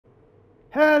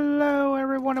Hello,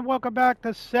 everyone, and welcome back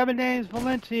to 7 Days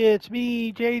Valencia. It's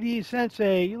me, JD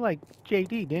Sensei. You like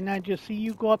JD, didn't I just see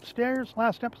you go upstairs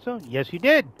last episode? Yes, you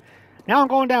did. Now I'm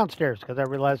going downstairs because I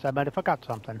realized I might have forgot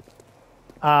something.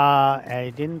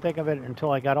 I didn't think of it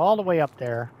until I got all the way up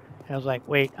there. And I was like,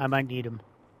 wait, I might need them.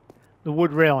 The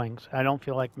wood railings. I don't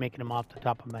feel like making them off the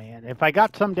top of my head. If I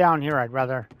got some down here, I'd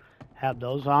rather have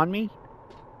those on me.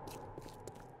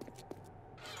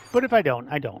 But if I don't,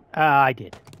 I don't. I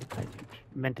did. I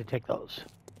meant to take those.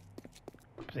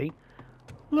 See?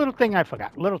 Little thing I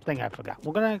forgot. Little thing I forgot.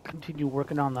 We're going to continue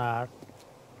working on the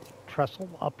trestle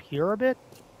up here a bit.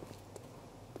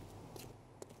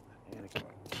 I'm going to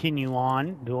continue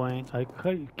on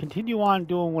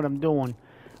doing what I'm doing.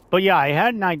 But yeah, I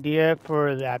had an idea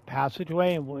for that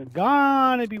passageway, and we're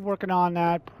going to be working on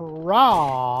that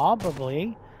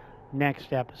probably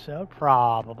next episode.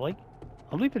 Probably.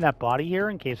 I'm leaving that body here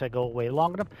in case I go away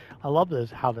long enough. I love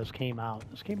this, how this came out.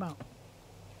 This came out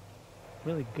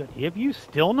really good. Have you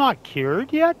still not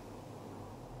cured yet?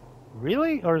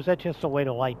 Really? Or is that just the way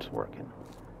the light's working?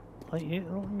 Let me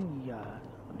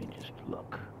just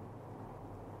look.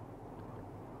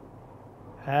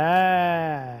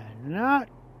 Not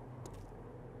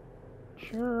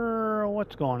sure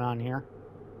what's going on here.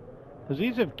 Because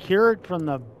these have cured from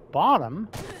the bottom.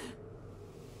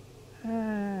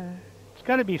 It's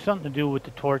got to be something to do with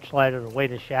the torchlight or the way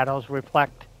the shadows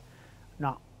reflect.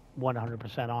 Not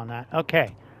 100% on that.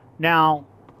 Okay. Now,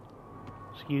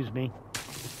 excuse me.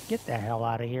 Get the hell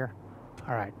out of here.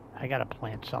 All right. I got to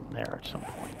plant something there at some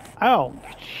point. Oh,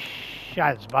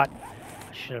 shot his butt.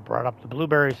 I should have brought up the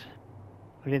blueberries.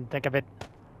 We didn't think of it.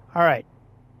 All right.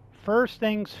 First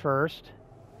things first.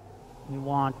 We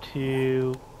want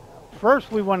to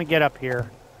get up here.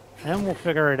 And then we'll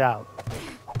figure it out.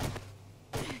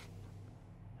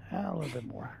 A little bit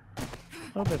more.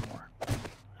 A little bit more.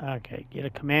 Okay, get a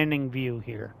commanding view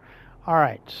here. All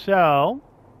right, so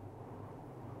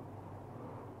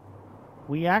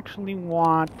we actually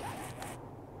want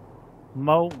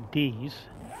these.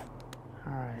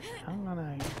 All right, I'm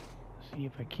gonna see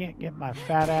if I can't get my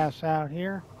fat ass out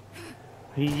here.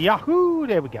 Yahoo!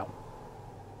 There we go.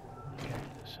 Okay,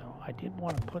 so I did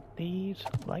want to put these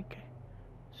like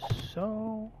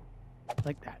so,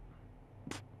 like that.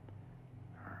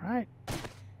 All right.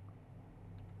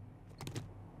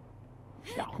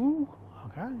 Yahoo!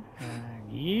 Okay.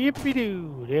 And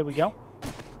yippee-doo! There we go.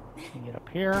 Get up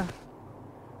here.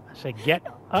 I say get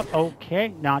up. Okay.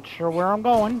 Not sure where I'm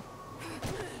going.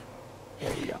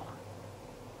 There we go.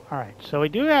 Alright. So we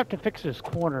do have to fix this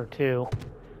corner, too.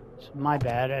 It's my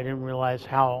bad. I didn't realize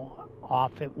how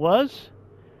off it was.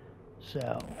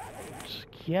 So, let's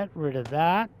get rid of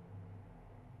that.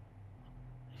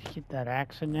 Let's get that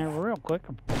axe in there real quick.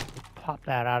 Pop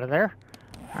that out of there.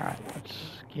 Alright, let's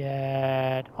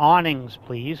get awnings,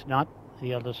 please, not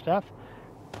the other stuff.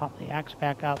 Pop the axe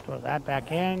back out, throw that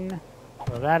back in,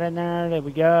 throw that in there, there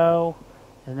we go.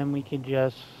 And then we can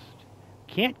just,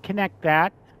 can't connect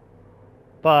that,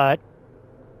 but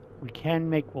we can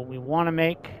make what we want to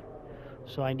make.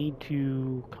 So I need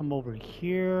to come over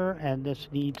here, and this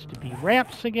needs to be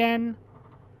ramps again.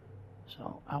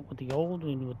 So out with the old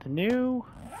and with the new.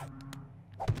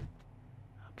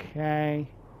 Okay.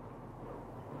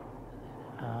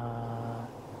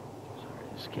 Sorry,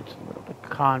 this gets a little bit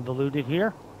convoluted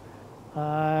here.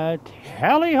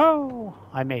 Tally-ho!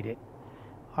 I made it.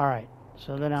 Alright,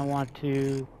 so then I want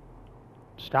to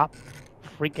stop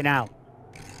freaking out.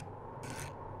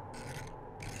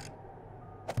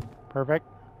 Perfect.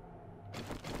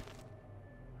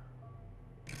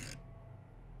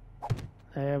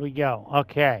 There we go.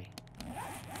 Okay.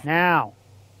 Now,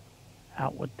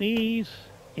 out with these,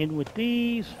 in with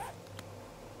these.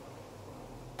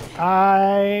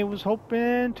 I was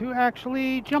hoping to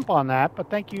actually jump on that, but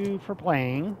thank you for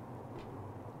playing.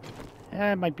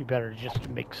 It might be better just to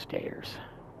make stairs.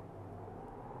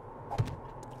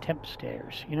 Temp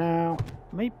stairs, you know?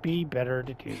 Might be better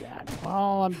to do that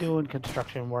while I'm doing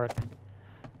construction work.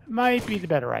 Might be the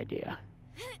better idea.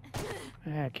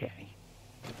 Okay.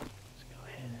 Let's go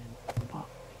ahead and pop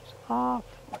these off,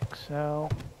 like so.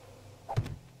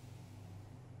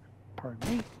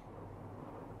 Pardon me.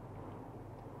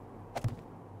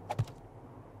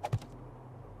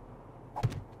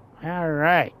 All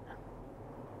right.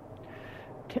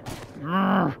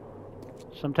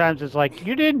 Sometimes it's like,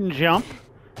 you didn't jump.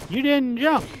 You didn't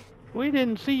jump. We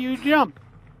didn't see you jump.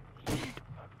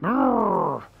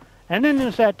 And then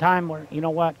there's that time where, you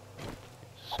know what?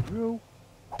 Screw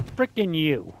frickin'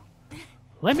 you.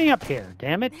 Let me up here,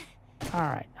 damn it. All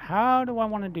right, how do I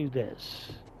want to do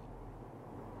this?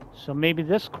 So maybe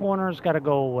this corner's got to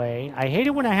go away. I hate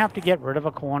it when I have to get rid of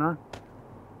a corner.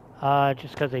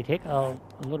 Just because they take a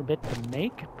little bit to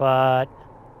make. But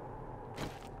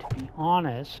to be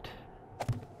honest,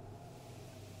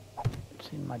 it's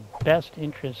in my best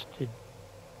interest to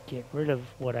get rid of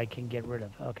what I can get rid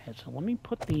of. Okay, so let me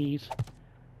put these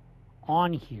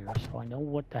on here so I know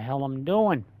what the hell I'm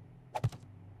doing.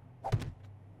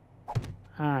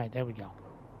 Alright, there we go.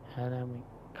 And then we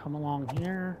come along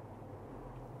here,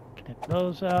 connect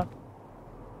those up,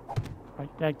 right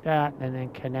like that, and then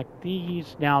connect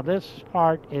these. Now this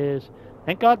part is,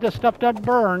 thank God this stuff doesn't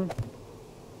burn.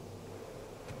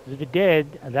 If it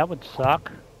did, that would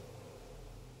suck.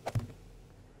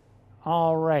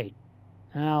 Alright,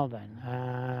 now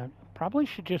then, probably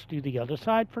should just do the other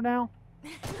side for now,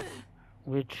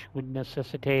 which would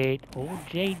necessitate old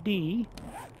JD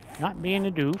not being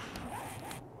a doof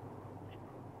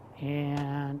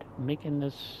and making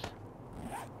this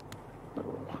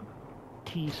little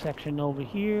T section over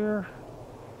here.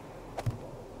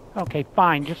 Okay,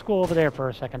 fine, just go over there for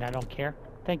a second, I don't care.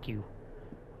 Thank you.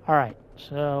 Alright,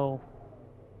 so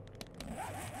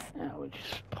now we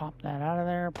just pop that out of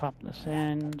there, pop this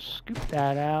in, scoop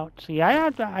that out. See, I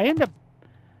end up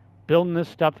building this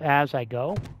stuff as I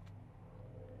go,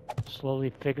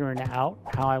 slowly figuring out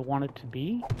how I want it to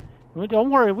be.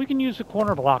 Don't worry, we can use the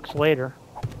corner blocks later.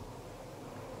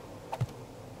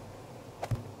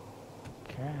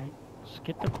 Okay, let's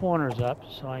get the corners up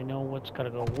so I know what's got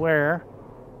to go where.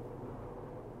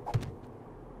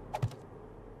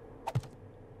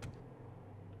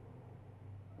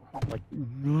 Like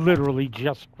literally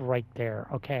just right there.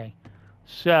 Okay,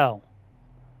 so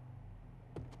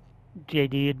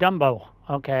JD a Dumbo.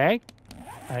 Okay,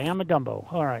 I am a Dumbo.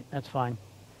 All right, that's fine.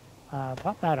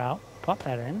 Pop that out. Pop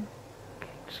that in.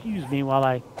 Excuse me while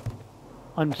I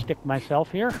unstick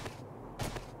myself here.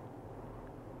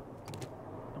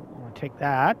 Don't want to take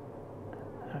that.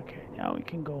 Okay, now we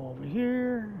can go over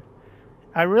here.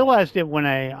 I realized it when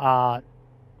I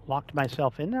locked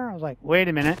myself in there. I was like, wait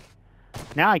a minute.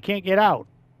 Now I can't get out.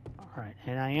 All right,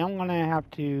 and I am going to have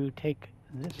to take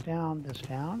this down,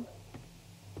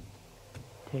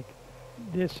 take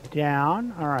this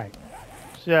down. All right,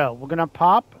 so we're going to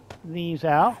pop these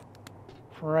out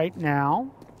for right now.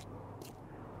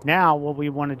 Now what we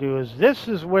want to do is, this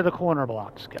is where the corner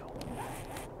blocks go.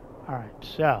 All right,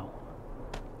 so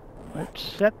let's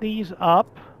set these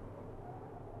up.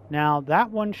 Now that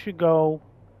one should go,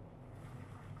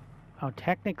 oh,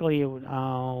 technically it would,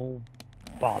 oh,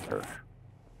 bother.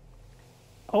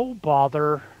 Oh,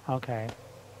 bother. Okay.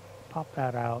 Pop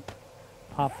that out.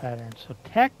 Pop that in. So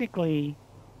technically,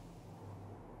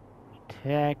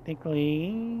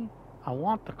 I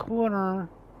want the corner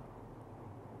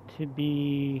to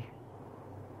be...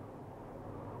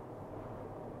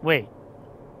 Wait.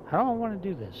 How do I want to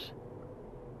do this?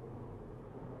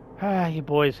 Ah, you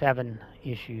boys having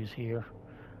issues here.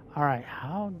 Alright,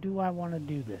 how do I want to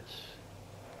do this?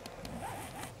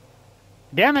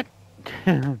 Damn it!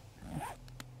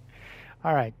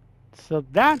 Alright, so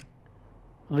that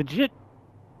legit...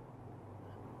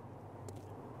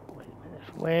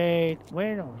 Wait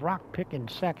a rock picking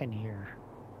second here.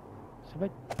 So,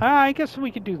 but, I guess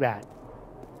we could do that.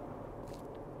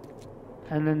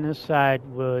 And then this side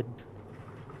would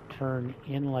turn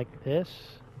in like this.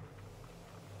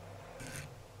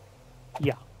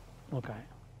 Yeah, okay.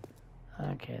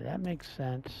 Okay, that makes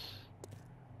sense.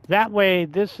 That way,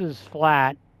 this is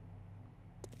flat.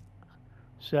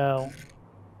 So,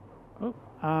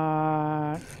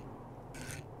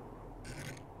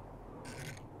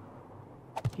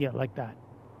 yeah, like that.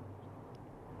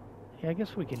 Yeah, I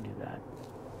guess we can do that.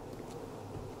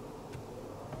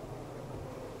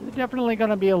 There's definitely going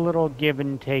to be a little give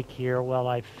and take here while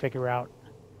I figure out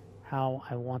how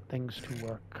I want things to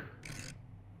work.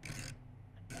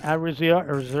 I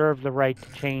reserve the right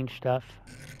to change stuff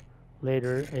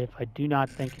later if I do not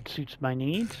think it suits my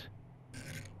needs.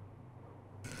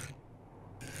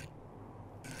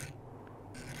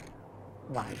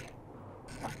 Why?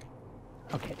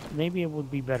 Okay, maybe it would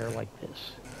be better like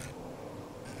this.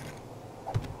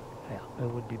 Yeah, it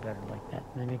would be better like that.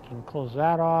 And then you can close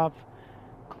that off.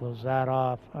 Close that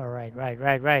off. All right,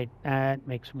 right. That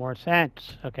makes more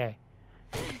sense. Okay.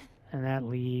 And that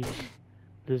leaves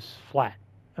this flat.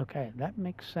 Okay, that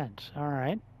makes sense. All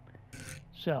right.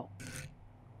 So,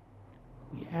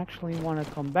 we actually want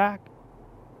to come back.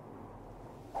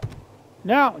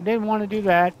 No, didn't want to do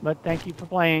that, but thank you for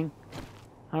playing.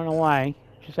 I don't know why.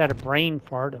 Just had a brain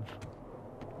fart of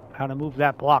how to move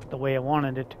that block the way I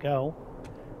wanted it to go.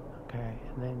 Okay,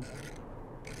 and then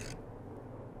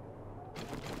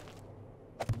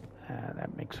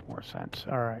That makes more sense.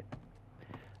 All right.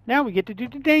 Now we get to do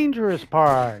the dangerous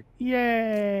part.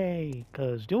 Yay!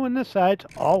 Because doing this side's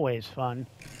always fun.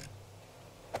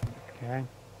 Okay.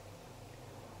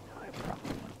 I probably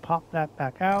want to pop that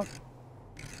back out.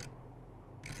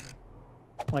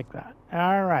 Like that.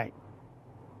 All right.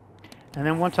 And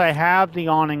then once I have the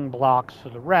awning blocks for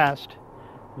the rest,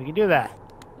 we can do that.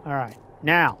 All right.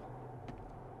 Now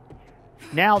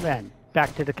then,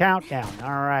 back to the countdown. All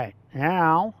right.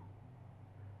 Now,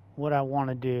 what I want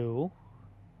to do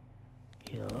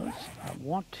is I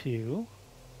want to...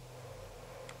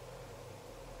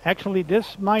 Actually,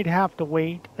 this might have to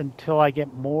wait until I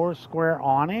get more square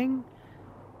awning,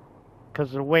 because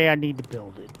of the way I need to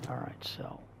build it. All right,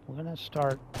 so we're going to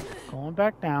start going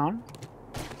back down.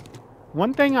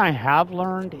 One thing I have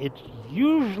learned, it's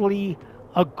usually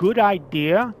a good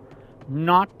idea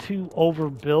not to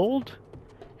overbuild.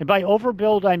 And by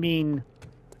overbuild, I mean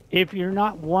if you're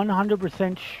not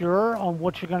 100% sure on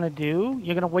what you're going to do,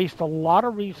 you're going to waste a lot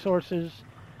of resources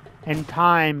and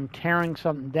time tearing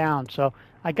something down. So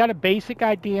I got a basic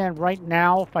idea, and right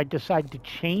now, if I decide to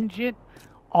change it,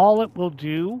 all it will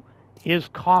do is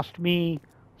cost me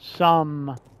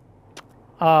some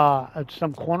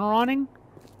corner awning.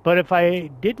 But if I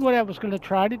did what I was going to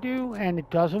try to do and it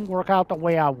doesn't work out the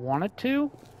way I want it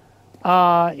to,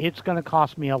 it's going to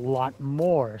cost me a lot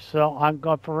more. So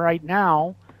for right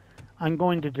now, I'm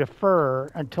going to defer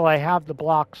until I have the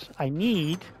blocks I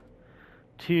need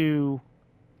to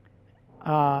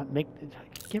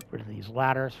get rid of these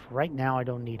ladders. For right now, I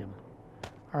don't need them.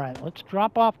 All right, let's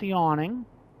drop off the awning.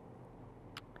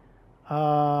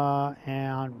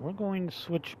 And we're going to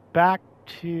switch back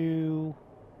to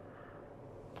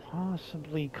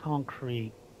possibly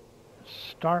concrete.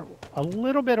 Start a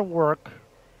little bit of work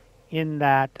in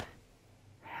that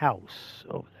house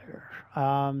over there.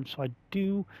 So I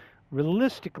do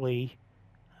realistically,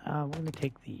 we're going to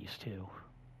take these two.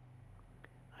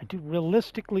 I do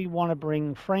realistically want to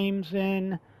bring frames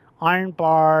in, iron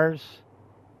bars.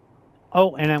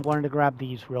 Oh, and I wanted to grab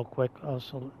these real quick. Oh,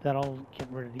 so that'll get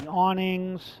rid of the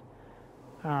awnings.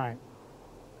 All right.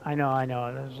 I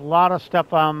know. There's a lot of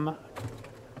stuff I'm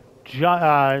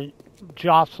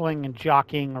jostling and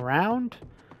jockeying around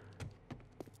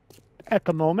at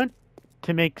the moment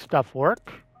to make stuff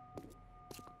work,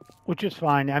 which is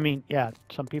fine. I mean, yeah,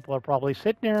 some people are probably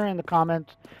sitting there in the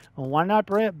comments, well, why not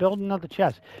build another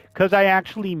chest? Because I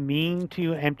actually mean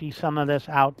to empty some of this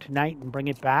out tonight and bring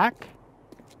it back.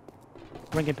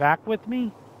 Bring it back with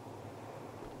me.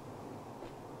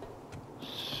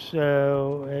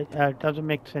 So it doesn't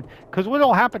make sense. Because what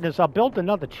will happen is I'll build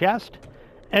another chest,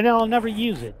 and then I'll never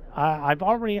use it.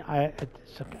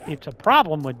 It's a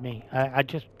problem with me. I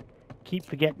just keep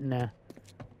forgetting to,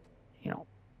 do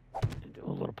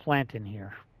a little plant in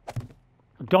here.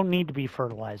 Don't need to be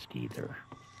fertilized either.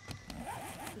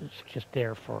 It's just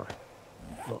there for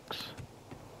looks.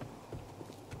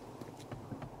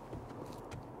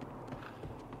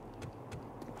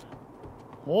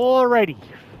 Alrighty.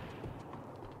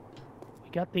 We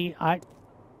got the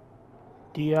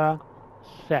idea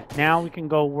set. Now we can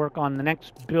go work on the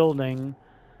next building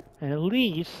and at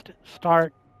least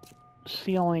start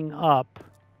sealing up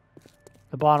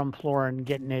the bottom floor and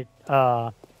getting it,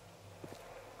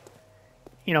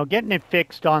 getting it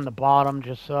fixed on the bottom,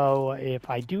 just so if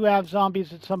I do have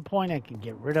zombies at some point, I can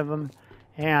get rid of them.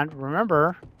 And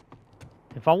remember,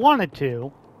 if I wanted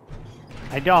to,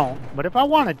 I don't, but if I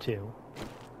wanted to,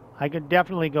 I could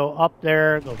definitely go up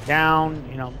there, go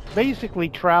down, basically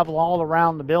travel all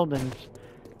around the buildings,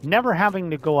 never having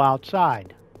to go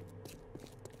outside.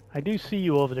 I do see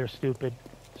you over there, stupid.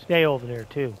 Stay over there,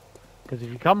 too. Because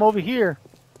if you come over here,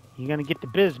 you're going to get the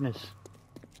business.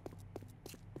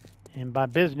 And by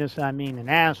business, I mean an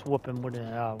ass whooping with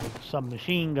some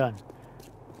machine gun.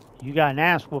 You got an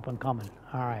ass whooping coming.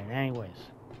 All right, anyways.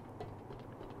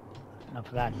 Enough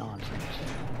of that nonsense.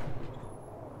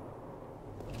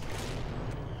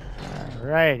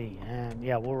 Alrighty, and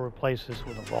yeah, we'll replace this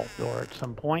with a vault door at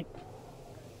some point.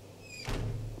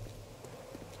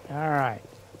 Alright.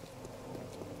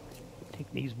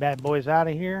 Take these bad boys out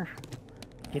of here.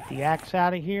 Get the axe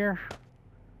out of here.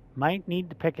 Might need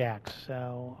the pickaxe,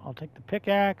 so I'll take the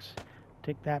pickaxe.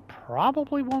 Take that.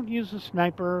 Probably won't use the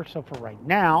sniper, so for right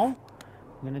now,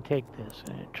 I'm going to take this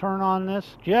and turn on this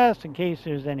just in case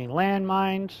there's any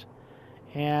landmines.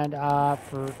 And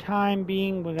for time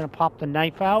being, we're going to pop the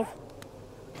knife out.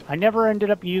 I never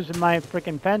ended up using my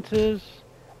frickin' fences,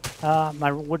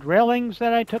 my wood railings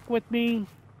that I took with me.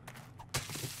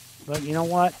 But you know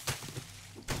what?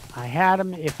 I had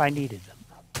them if I needed them.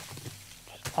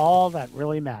 Just all that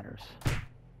really matters.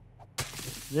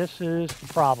 This is the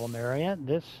problem area.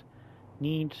 This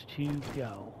needs to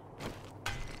go.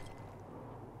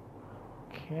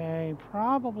 Okay,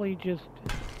 probably just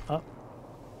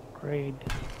upgrade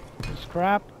the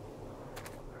scrap.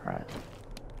 All right.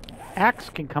 Axe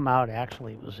can come out.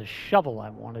 Actually, it was a shovel I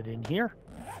wanted in here.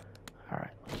 All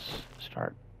right, let's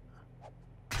start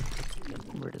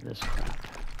getting rid of this crap.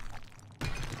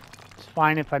 It's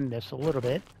fine if I miss a little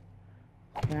bit.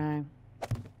 Okay.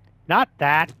 Not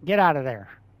that. Get out of there.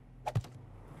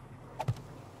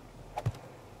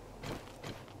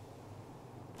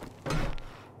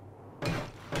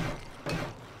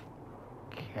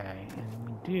 Okay, and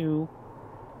we do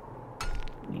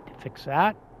need to fix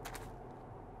that.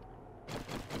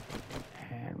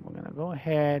 And we're going to go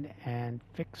ahead and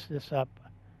fix this up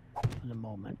in a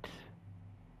moment.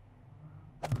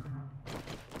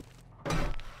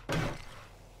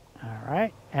 All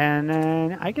right, and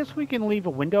then I guess we can leave a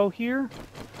window here.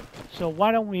 So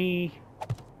why don't we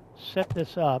set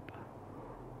this up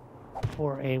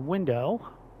for a window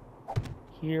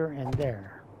here and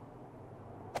there.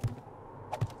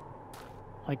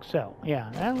 Like so. Yeah,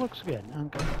 that looks good.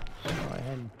 Okay, let's go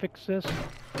ahead and fix this.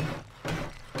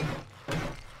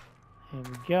 There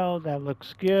we go. That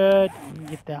looks good.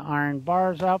 Get the iron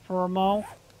bars out for a mo.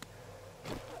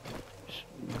 Just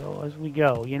go as we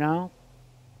go, you know.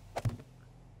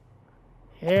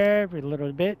 Every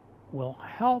little bit will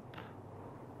help.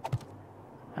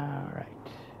 All right.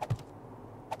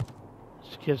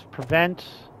 This just prevents.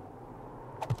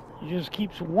 It just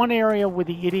keeps one area where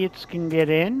the idiots can get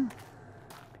in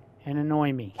and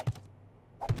annoy me.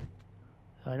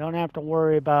 So I don't have to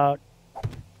worry about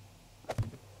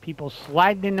people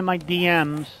sliding into my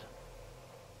DMs,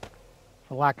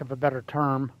 for lack of a better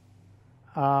term.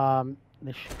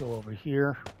 This should go over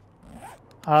here.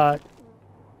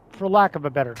 For lack of a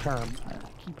better term,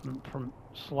 keep them from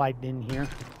sliding in here.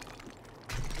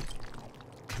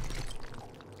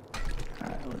 All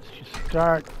right, let's just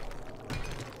start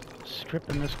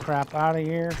stripping this crap out of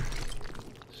here.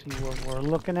 See what we're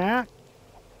looking at.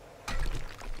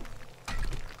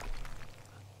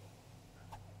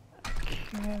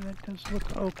 Okay, that does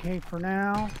look okay for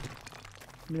now.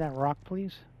 Give me that rock,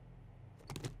 please.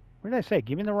 What did I say?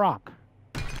 Give me the rock.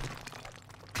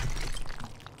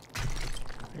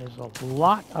 There's a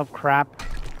lot of crap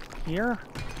here.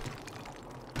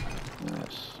 I'm going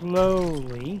to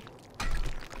slowly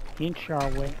inch our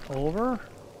way over.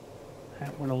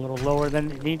 That went a little lower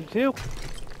than it needed to.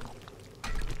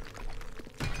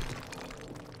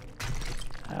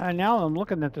 Now I'm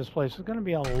looking at this place. It's going to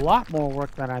be a lot more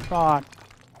work than I thought.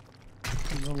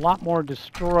 It's a lot more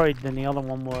destroyed than the other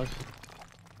one was.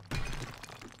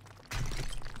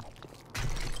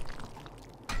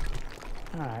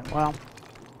 Alright, well.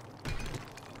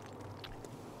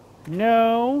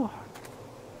 No.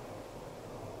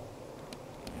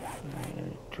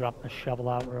 Drop the shovel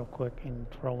out real quick and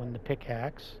throw in the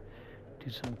pickaxe.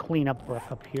 Do some cleanup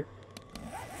work up here.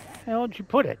 Where the hell did you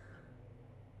put it?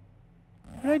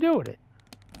 What did I do with it?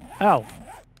 Oh.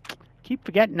 Keep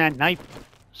forgetting that knife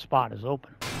spot is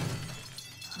open.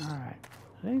 Alright.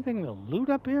 Is there anything to loot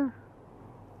up here?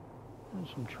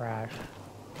 There's some trash.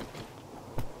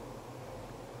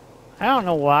 I don't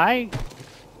know why.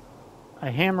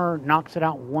 A hammer knocks it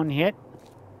out one hit.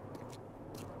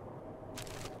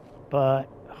 But,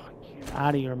 get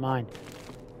out of your mind.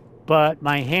 But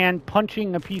my hand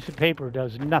punching a piece of paper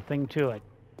does nothing to it.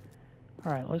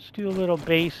 Alright, let's do a little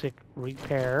basic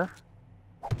repair.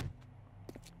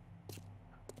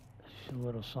 Just a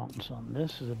little something, something.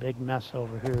 This is a big mess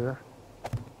over here.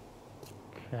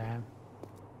 Okay.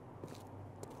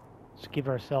 Let's give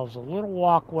ourselves a little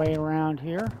walkway around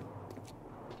here.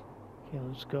 Okay,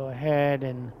 let's go ahead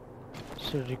and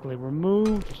surgically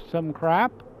remove some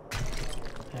crap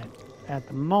that at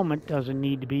the moment doesn't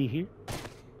need to be here.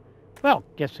 Well,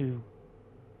 guess who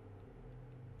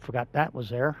forgot that was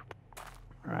there.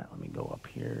 Alright, let me go up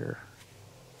here.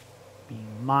 Be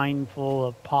mindful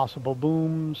of possible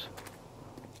booms.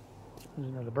 There's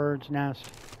another bird's nest.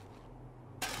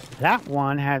 That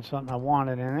one had something I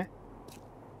wanted in it.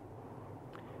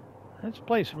 This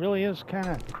place really is kind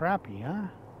of crappy, huh?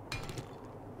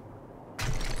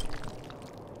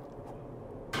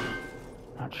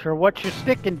 Not sure what you're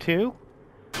sticking to.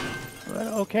 But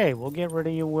okay, we'll get rid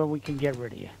of you where we can get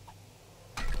rid of you.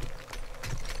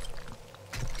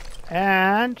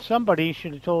 And somebody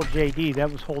should have told JD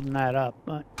that was holding that up,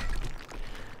 but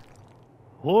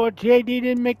oh, JD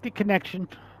didn't make the connection.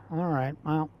 All right,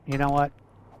 well, you know what?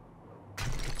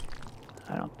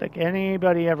 I don't think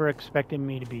anybody ever expected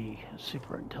me to be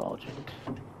super intelligent.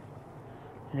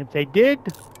 And if they did,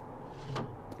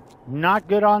 Not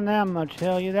good on them, I'll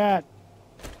tell you that.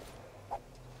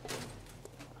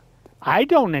 I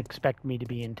don't expect me to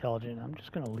be intelligent. I'm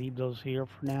just going to leave those here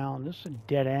for now. And this is a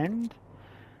dead end.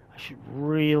 I should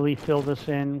really fill this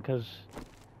in because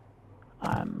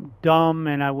I'm dumb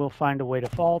and I will find a way to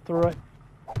fall through it.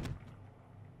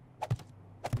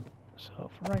 So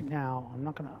for right now, I'm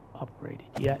not going to upgrade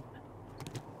it yet.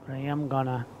 But I am going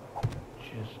to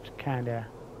just kind of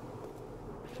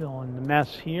fill in the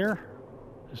mess here.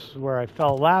 This is where I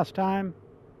fell last time.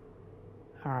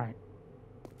 All right.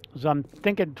 So I'm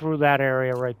thinking through that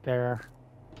area right there.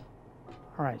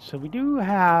 All right, so we do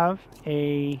have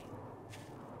a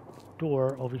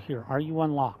door over here. Are you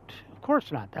unlocked? Of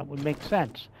course not. That would make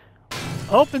sense.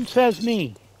 Open says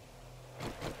me.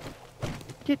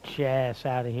 Get your ass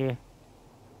out of here.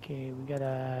 Okay, we got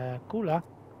a cooler.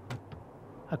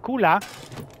 A cooler.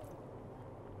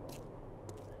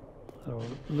 A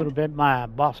little bit my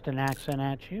Boston accent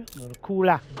at you. A little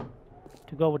cooler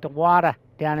to go with the water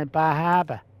down in Bar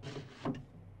Harbor.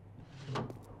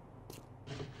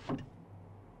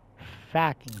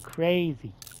 Fucking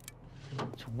crazy.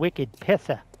 It's wicked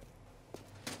pisser.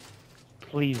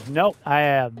 Please note, I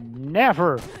have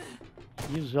never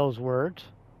used those words.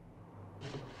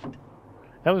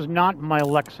 That was not my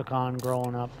lexicon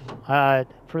growing up.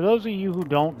 For those of you who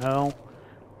don't know,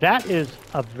 that is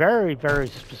a very, very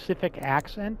specific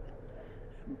accent,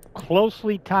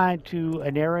 closely tied to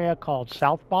an area called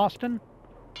South Boston.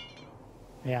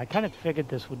 Yeah, I kind of figured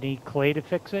this would need clay to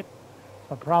fix it.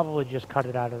 I'll probably just cut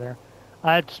it out of there.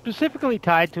 It's specifically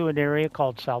tied to an area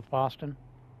called South Boston.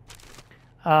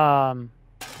 I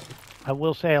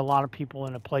will say a lot of people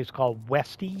in a place called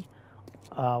Westy,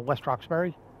 West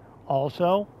Roxbury,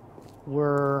 also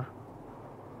were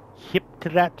hip to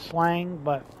that slang,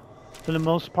 but for the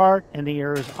most part, in the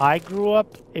areas I grew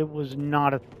up, it was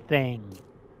not a thing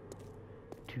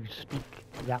to speak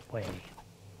that way.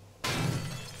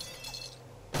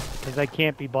 Because I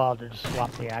can't be bothered to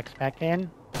swap the axe back in.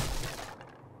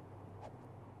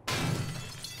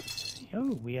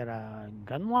 Oh, we had a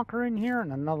gun locker in here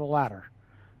and another ladder.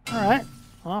 All right,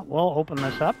 well, we'll open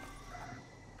this up.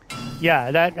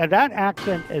 Yeah, that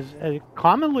accent is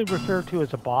commonly referred to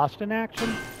as a Boston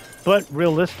accent, but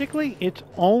realistically, it's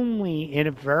only in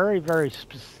a very, very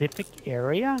specific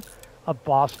area of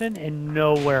Boston and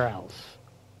nowhere else.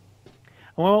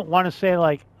 I won't want to say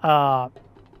like,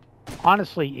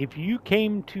 honestly, if you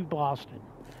came to Boston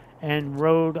and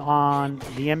rode on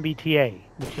the MBTA,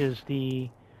 which is the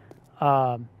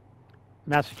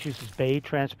Massachusetts Bay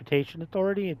Transportation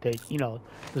Authority,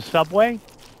 the subway,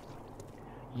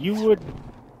 you would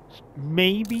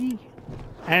maybe,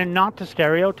 and not to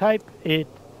stereotype, it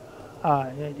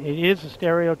is a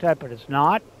stereotype, but it's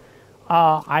not.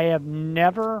 I have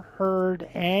never heard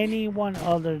anyone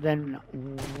other than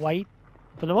white,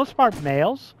 for the most part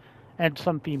males, and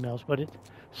some females, but it's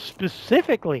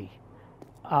specifically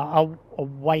a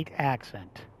white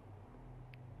accent.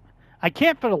 I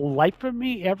can't for the life of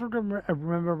me ever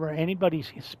remember anybody's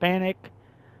Hispanic,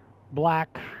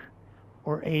 black,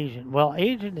 or Asian. Well,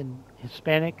 Asian and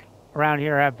Hispanic around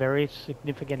here have very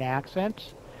significant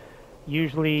accents.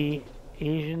 Usually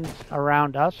Asians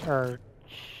around us are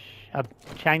of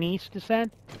Chinese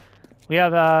descent. We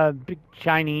have a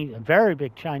very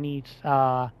big Chinese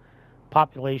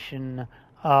population,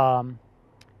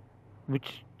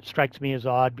 which strikes me as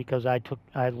odd because I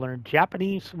learned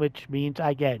Japanese, which means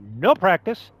I get no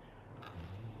practice.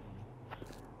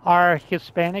 Our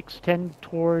Hispanics tend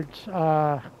towards,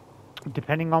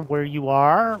 depending on where you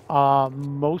are,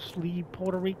 mostly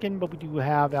Puerto Rican, but we do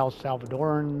have El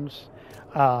Salvadorans,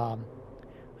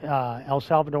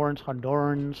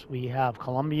 Hondurans. We have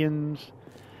Colombians.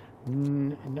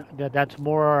 That's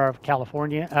more of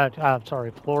California,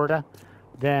 Florida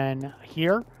than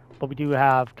here. But we do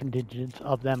have contingents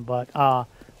of them. But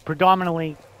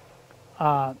predominantly,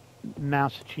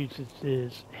 Massachusetts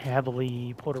is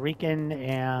heavily Puerto Rican,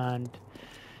 and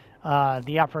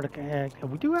the African.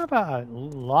 We do have a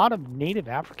lot of native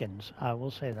Africans. I will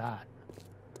say that.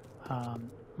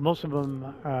 Most of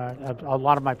them, a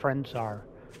lot of my friends are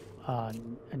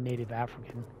native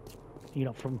African.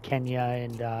 From Kenya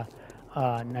and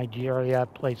Nigeria,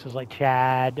 places like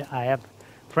Chad. I have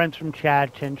friends from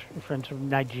Chad, friends from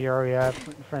Nigeria,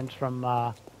 friends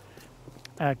from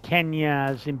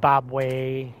Kenya,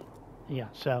 Zimbabwe. Yeah,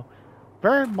 so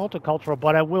very multicultural.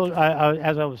 But I will,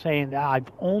 as I was saying, I've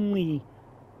only,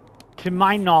 to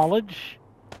my knowledge,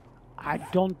 I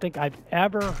don't think I've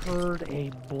ever heard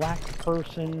a black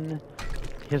person,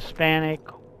 Hispanic,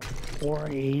 or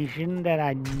Asian that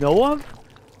I know of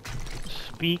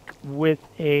speak with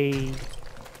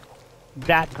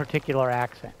that particular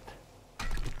accent.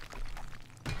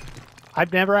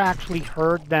 I've never actually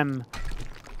heard them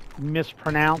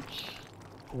mispronounce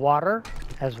water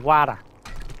as water.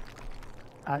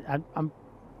 I'm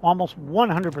almost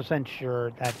 100%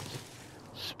 sure that's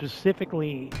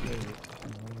specifically a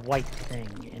white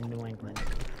thing in New England.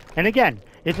 And again,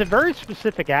 it's a very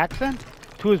specific accent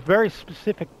to a very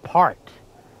specific part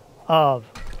of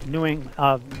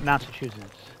of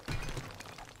Massachusetts.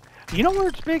 You know where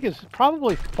it's big is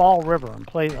probably Fall River and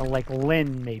like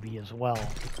Lynn maybe as well.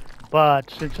 But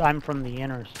since I'm from the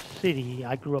inner city,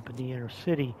 I grew up in the inner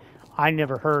city, I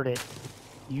never heard it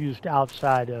used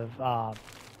outside of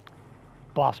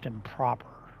Boston proper.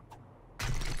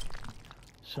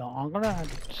 So I'm going to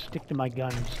stick to my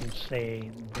guns and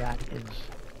say that is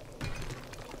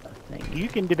a thing. You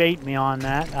can debate me on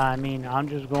that. I mean, I'm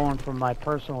just going from my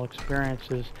personal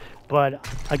experiences. But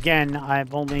again,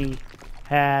 I've only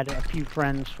had a few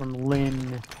friends from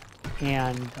Lynn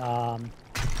and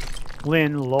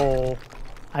Lynn, Lowell.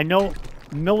 I know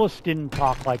Millis didn't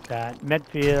talk like that.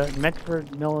 Medford,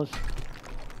 Millis,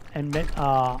 and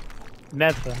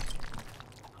Medford,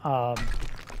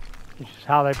 which is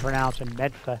how they pronounce it,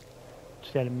 Medford,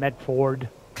 instead of Medford.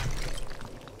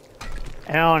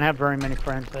 And I don't have very many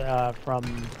friends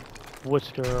from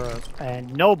Worcester,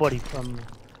 and nobody from,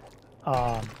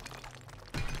 I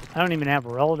don't even have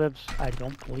relatives, I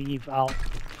don't believe, out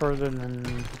further than,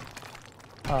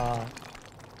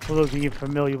 for those of you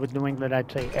familiar with New England,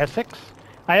 I'd say Essex.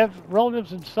 I have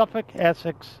relatives in Suffolk,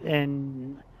 Essex,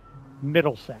 and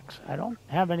Middlesex. I don't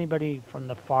have anybody from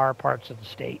the far parts of the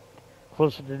state,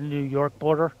 closer to the New York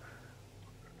border.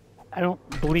 I don't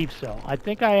believe so. I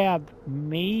think I have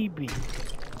maybe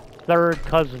third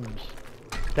cousins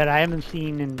that I haven't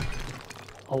seen in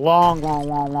a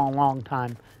long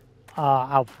time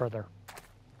out further.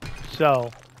 So,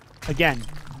 again,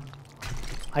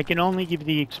 I can only give you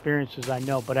the experiences I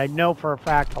know, but I know for a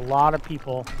fact a lot of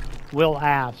people will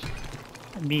ask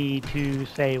me to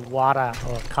say water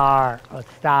or car or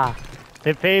star.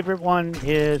 The favorite one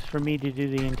is for me to do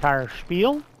the entire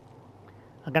spiel.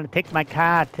 I'm going to take my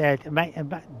car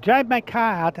drive my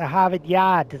car out to Harvard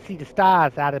Yard to see the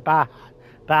stars out of Bar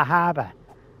Harbor.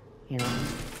 You know,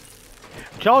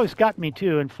 which always got me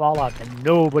too in Fallout that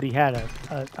nobody had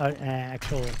an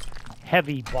actual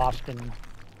heavy Boston,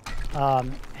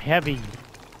 heavy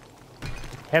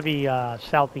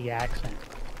Southie accent.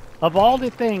 Of all the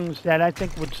things that I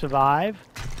think would survive,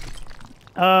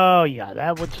 oh yeah,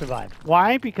 that would survive.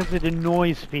 Why? Because it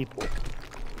annoys people.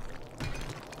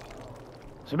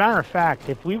 As a matter of fact,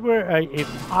 if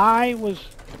I was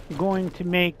going to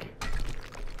make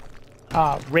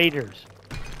Raiders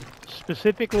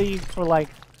specifically for like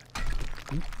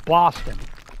Boston,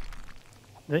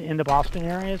 in the Boston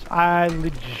areas, I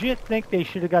legit think they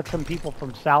should have got some people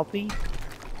from South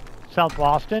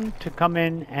Boston to come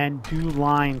in and do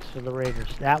lines for the Raiders.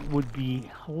 That would be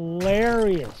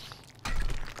hilarious.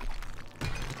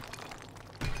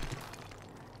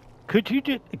 Could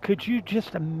you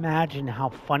just imagine how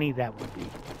funny that would be?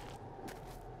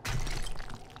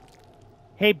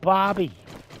 Hey Bobby,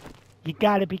 you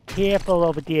gotta be careful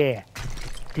over there.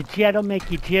 The jet'll make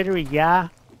you jittery, yeah?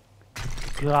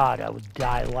 God, I would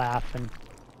die laughing.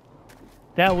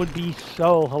 That would be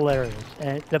so hilarious.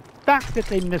 And the fact that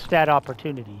they missed that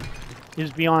opportunity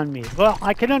is beyond me. Well,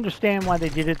 I can understand why they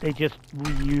did it. They just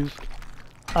reused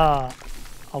a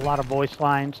lot of voice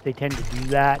lines. They tend to do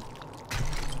that.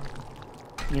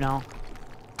 You know,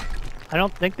 I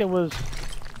don't think there was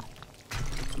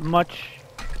much.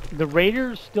 The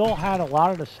Raiders still had a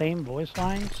lot of the same voice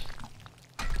lines,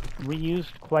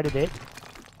 reused quite a bit.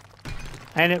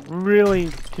 And it really,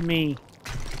 to me,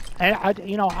 and I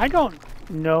don't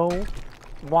know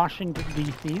Washington,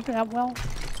 D.C. that well.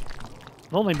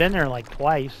 I've only been there like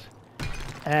twice.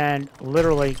 And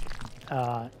literally,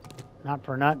 not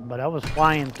for nothing, but I was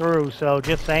flying through, so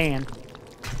just saying.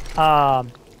 I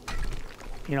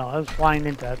was flying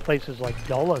into places like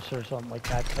Dulles or something like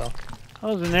that, so I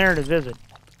wasn't there to visit.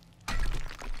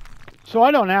 So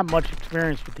I don't have much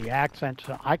experience with the accent,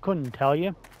 so I couldn't tell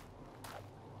you.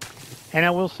 And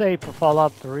I will say for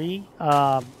Fallout 3,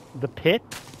 the pit,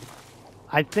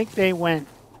 I think they went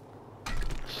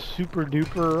super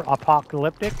duper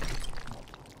apocalyptic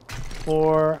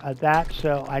for that,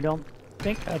 so I don't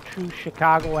think a true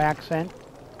Chicago accent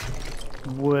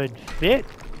would fit,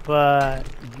 but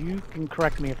you can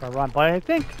correct me if I'm wrong. But I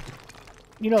think,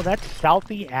 that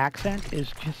Southie accent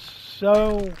is just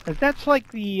so, that's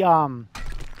like the,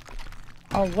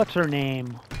 what's her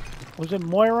name? Was it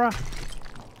Moira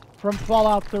from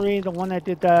Fallout 3, the one that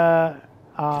did the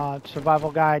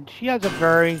survival guide? She has a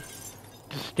very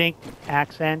distinct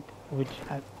accent, which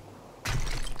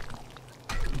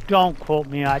don't quote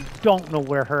me. I don't know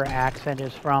where her accent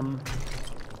is from.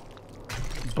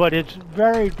 But it's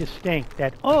very distinct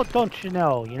that, oh, don't you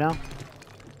know, you know?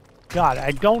 God,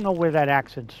 I don't know where that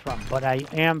accent's from, but I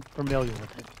am familiar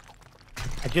with it.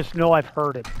 I just know I've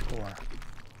heard it before.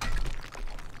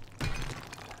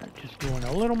 I'm just doing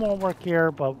a little more work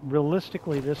here, but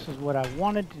realistically, this is what I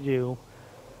wanted to do,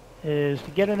 is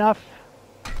to get enough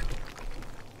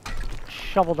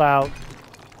shoveled out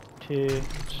to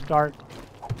start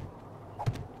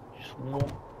just,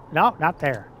 no, not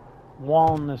there.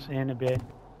 Walling this in a bit.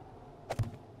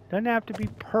 Doesn't have to be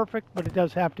perfect, but it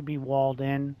does have to be walled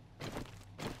in.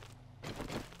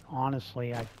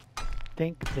 Honestly, I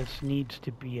think this needs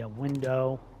to be a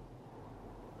window.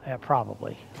 Yeah,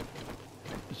 probably.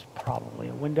 This is probably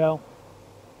a window.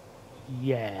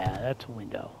 Yeah, that's a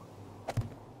window.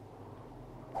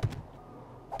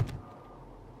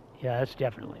 Yeah, that's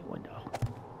definitely a window.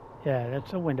 Yeah,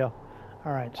 that's a window.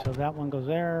 All right, so that one goes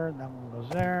there, that one goes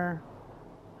there.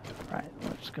 All right,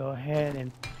 let's go ahead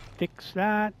and fix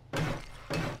that.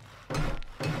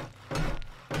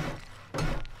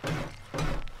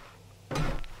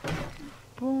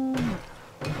 Boom.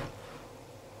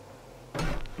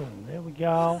 Boom, there we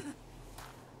go.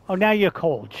 Oh, now you're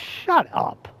cold. Shut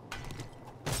up.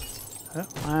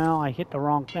 Well, I hit the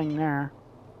wrong thing there.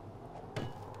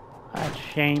 That's a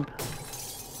shame.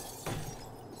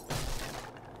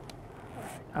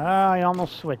 I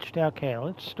almost switched. Okay,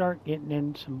 let's start getting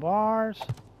in some bars.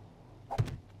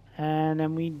 And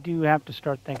then we do have to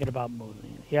start thinking about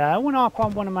moving. Yeah, I went off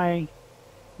on one of my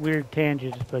weird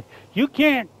tangents, but you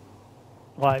can't...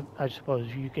 Well, I suppose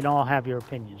you can all have your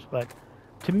opinions, but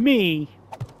to me,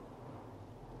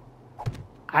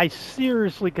 I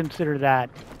seriously consider that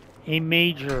a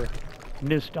major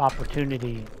missed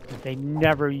opportunity that they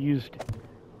never used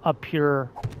a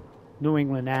pure New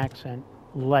England accent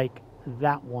like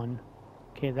that one.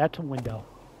 Okay, that's a window.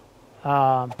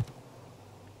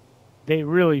 They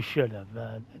really should have.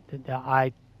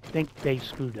 I think they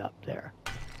screwed up there.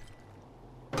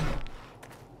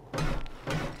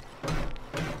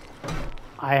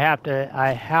 I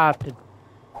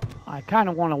kind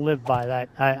of want to live by that.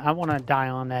 I want to die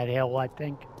on that hill, I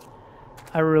think.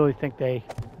 I really think they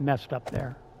messed up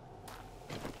there.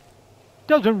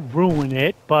 Doesn't ruin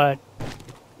it, but,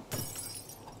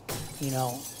 you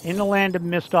know, in the land of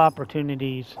missed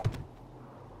opportunities,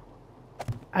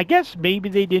 I guess maybe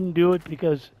they didn't do it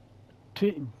because,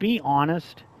 to be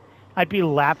honest, I'd be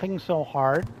laughing so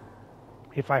hard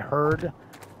if I heard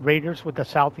Raiders with the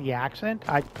Southie accent.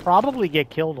 I'd probably get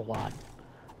killed a lot.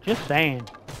 Just saying.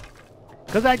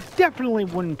 Because I definitely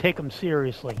wouldn't take them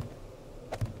seriously.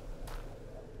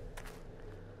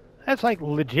 That's like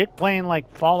legit playing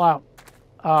like Fallout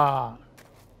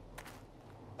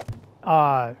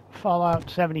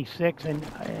 76 and,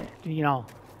 you know,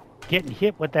 getting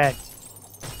hit with that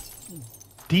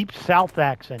deep South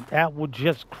accent. That would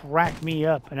just crack me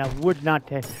up, and I would not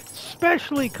take.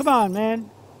 Especially, come on, man.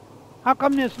 How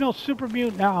come there's no super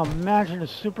mutant? Now imagine a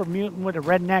super mutant with a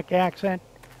redneck accent.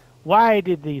 Why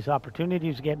did these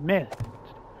opportunities get missed?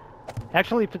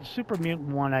 Actually, for the super mutant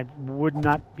one, I would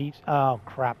not be... Oh,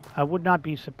 crap. I would not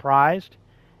be surprised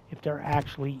if there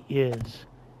actually is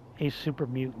a super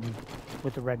mutant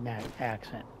with a redneck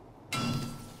accent.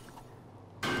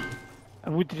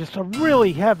 And with just a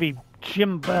really heavy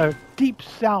deep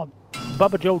South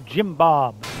Bubba Joe Jim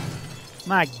Bob.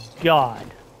 My God.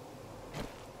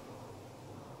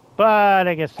 But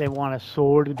I guess they want to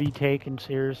sort of be taken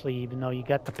seriously, even though you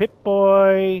got the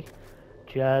Pip-Boy.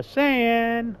 Just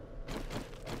saying.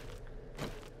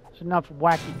 It's enough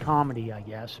wacky comedy, I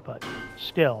guess, but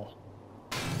still.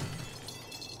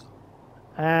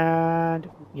 And,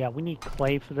 yeah, we need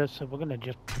clay for this, so we're going to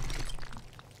just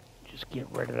get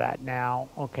rid of that now.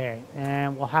 Okay,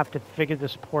 and we'll have to figure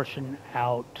this portion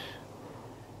out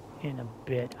in a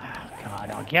bit. Oh, God,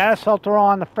 I guess I'll throw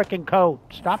on the frickin' coat.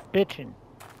 Stop bitching.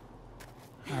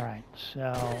 Alright,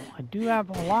 so I do have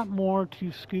a lot more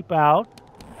to scoop out,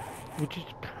 which is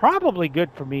probably good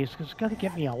for me, because it's going to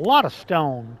get me a lot of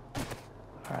stone.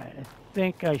 Alright, I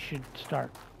think I should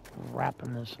start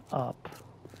wrapping this up.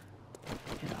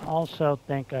 And I also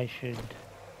think I should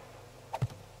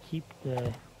keep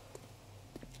the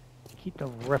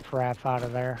riffraff out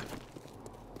of there.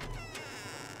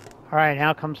 Alright,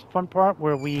 now comes the fun part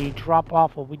where we drop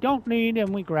off what we don't need and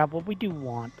we grab what we do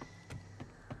want.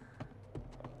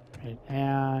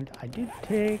 And I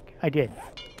did.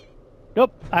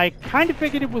 Nope, I kind of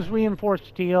figured it was reinforced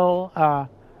steel,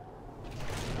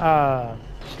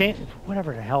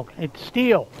 whatever the hell, it's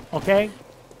steel, okay?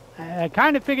 I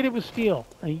kind of figured it was steel.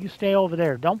 You stay over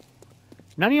there, none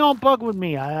of y'all bug with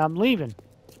me, I'm leaving.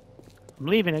 I'm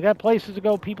leaving. I got places to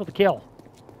go, people to kill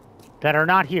that are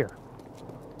not here.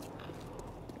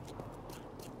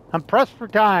 I'm pressed for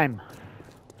time.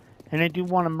 And I do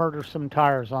want to murder some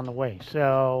tires on the way.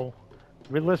 So,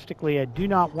 realistically, I do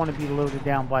not want to be loaded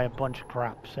down by a bunch of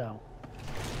crap. So,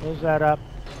 close that up.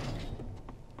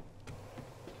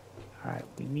 Alright,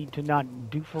 we need to not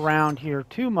doof around here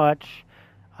too much.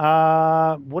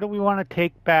 What do we want to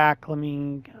take back? Let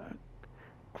me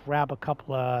grab a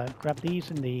couple of... grab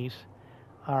these and these.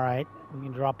 Alright, we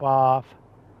can drop off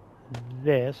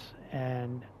this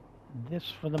and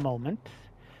this for the moment.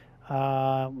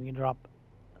 We can drop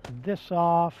this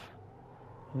off.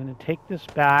 I'm going to take this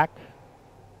back.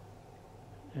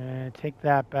 Take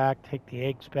that back. Take the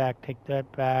eggs back. Take that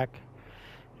back.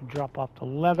 Drop off the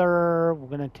leather. We're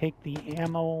going to take the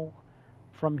ammo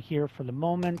from here for the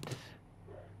moment.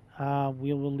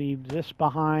 We will leave this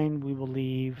behind. We will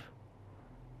leave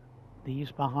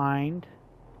these behind.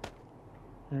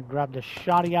 I'm going to grab the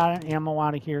shoddy ammo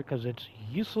out of here because it's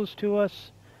useless to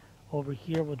us. Over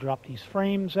here, we'll drop these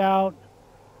frames out.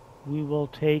 We will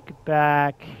take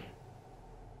back,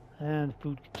 and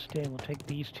food can stay. We'll take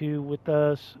these two with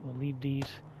us. We'll leave these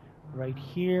right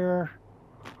here.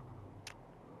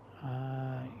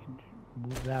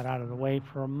 Move that out of the way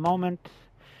for a moment.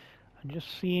 I'm just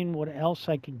seeing what else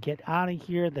I can get out of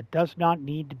here that does not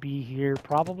need to be here.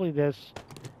 Probably this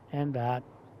and that.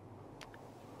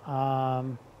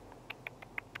 I'll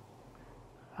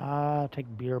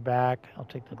take beer back. I'll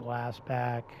take the glass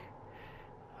back.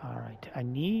 All right. I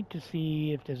need to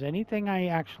see if there's anything I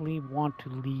actually want to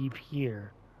leave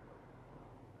here.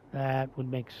 That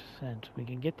would make sense. We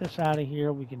can get this out of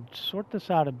here. We can sort this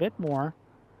out a bit more.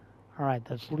 All right.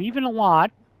 That's leaving a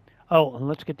lot. Oh, and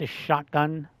let's get this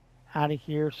shotgun out of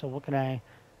here. So what can I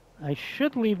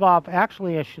should leave off.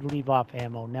 Actually, I should leave off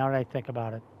ammo now that I think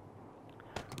about it.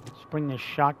 Let's bring this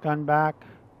shotgun back.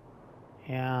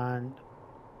 And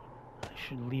I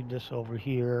should leave this over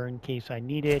here in case I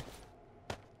need it.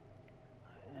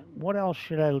 What else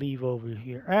should I leave over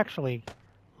here? Actually,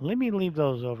 let me leave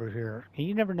those over here.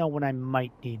 You never know when I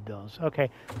might need those. Okay,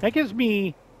 that gives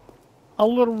me a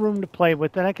little room to play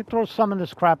with, and I can throw some of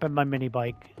this crap in my mini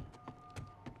bike.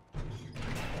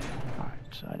 Alright,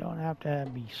 so I don't have to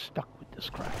be stuck with this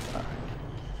crap. Alright.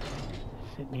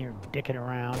 Sitting here dicking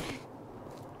around.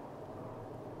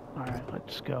 Alright,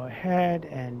 let's go ahead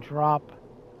and drop.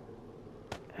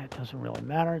 That doesn't really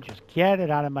matter. Just get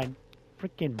it out of my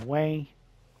freaking way.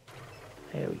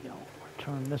 There we go.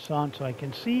 Turn this on so I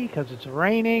can see because it's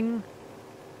raining.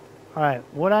 Alright,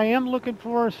 what I am looking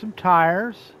for is some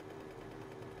tires.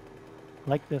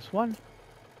 Like this one.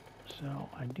 So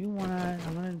I do want to,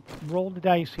 I'm going to roll the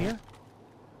dice here.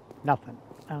 Nothing.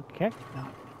 Okay,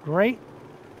 not great.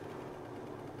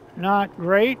 Not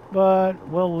great, but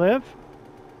we'll live.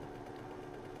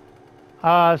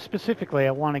 Specifically,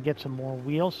 I want to get some more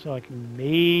wheels so I can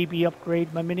maybe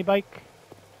upgrade my mini bike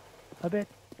a bit.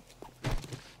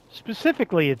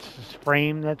 Specifically, it's this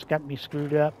frame that's got me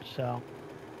screwed up, so.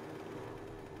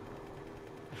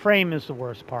 The frame is the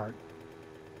worst part.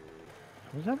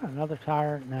 Was that another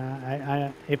tire?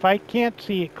 Nah, if I can't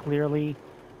see it clearly,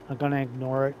 I'm going to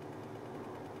ignore it.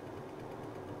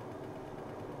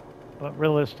 But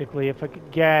realistically, if I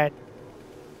could get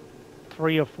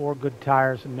 3 or 4 good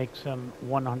tires and make some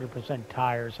 100%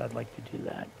 tires, I'd like to do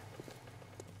that.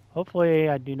 Hopefully,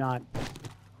 I do not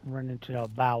run into a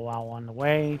bow wow on the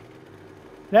way.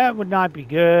 That would not be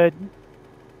good.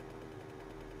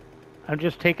 I'm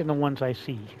just taking the ones I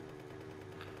see.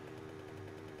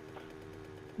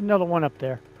 Another one up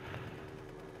there.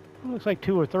 Looks like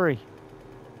 2 or 3.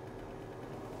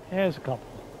 There's a couple.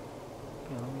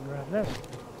 Okay, let me grab this.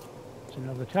 It's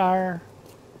another tire.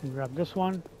 Let me grab this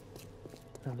one.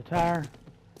 Another tire.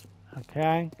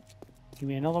 Okay. Give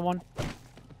me another one.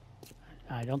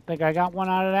 I don't think I got one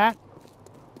out of that.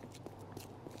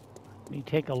 Let me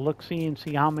take a look-see and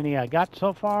see how many I got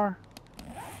so far.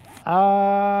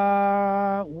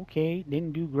 Okay.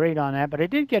 Didn't do great on that, but I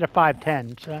did get a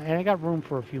 510, so, and I got room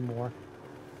for a few more.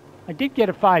 I did get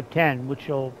a 510, which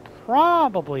will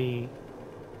probably...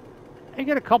 I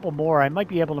get a couple more. I might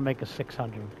be able to make a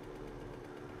 600.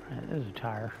 There's a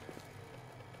tire.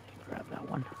 Grab that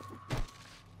one.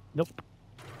 Nope.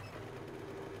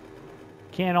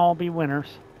 Can't all be winners.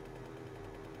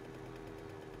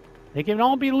 They can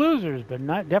all be losers, but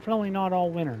definitely not all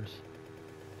winners.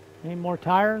 Any more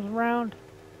tires around?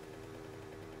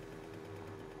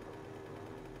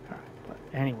 All right, but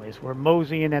anyways, we're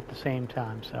moseying at the same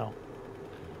time, so.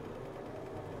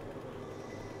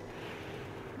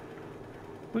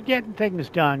 We're getting things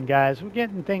done, guys. We're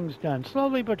getting things done.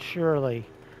 Slowly but surely.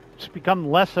 it's become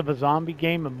less of a zombie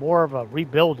game and more of a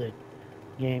rebuild it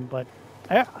game. But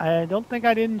I don't think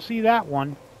I didn't see that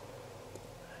one.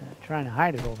 Trying to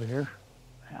hide it over here.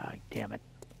 Ah, damn it.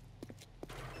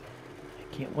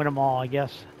 I can't win them all, I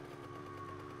guess.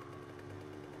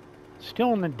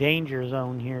 Still in the danger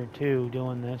zone here, too,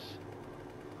 doing this.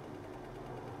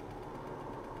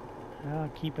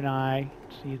 Keep an eye,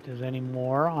 see if there's any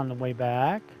more on the way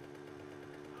back.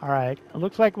 All right, it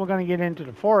looks like we're going to get into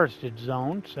the forested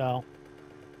zone, so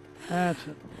that's,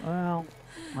 well,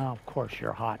 of course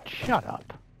you're hot. Shut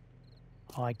up.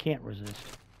 Oh, I can't resist.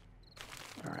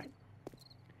 All right.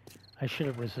 I should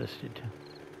have resisted.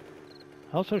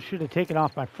 I also should have taken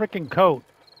off my frickin' coat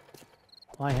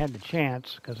while I had the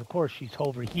chance, because of course she's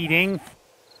overheating.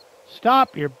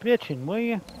 Stop your bitching, will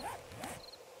you?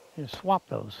 Just swap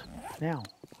those now,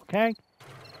 okay?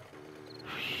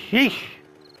 Sheesh!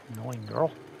 Annoying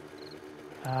girl.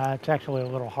 It's actually a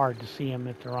little hard to see them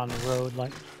if they're on the road.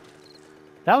 Like,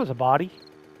 that was a body.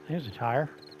 There's a tire.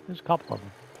 There's a couple of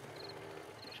them.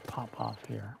 Just pop off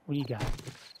here. What do you got?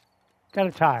 Got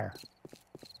a tire.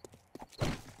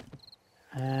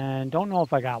 And don't know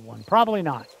if I got one. Probably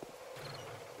not.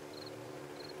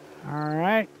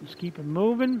 Alright, let's keep it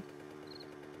moving.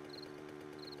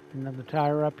 Another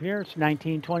tire up here. It's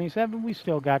 1927. We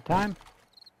still got time.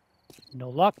 No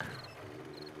luck.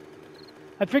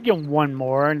 I figure one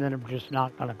more, and then I'm just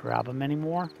not going to grab them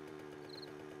anymore.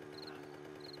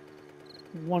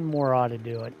 One more ought to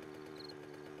do it.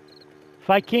 If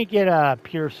I can't get a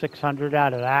pure 600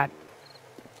 out of that,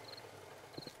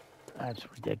 that's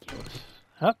ridiculous.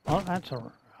 Oh, that's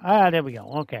a... Ah, there we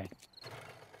go. Okay.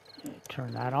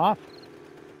 Turn that off.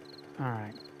 All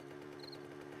right.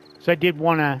 So I did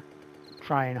want to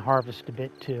try and harvest a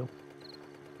bit, too.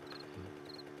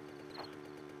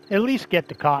 At least get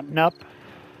the cotton up.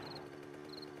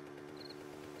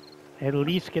 At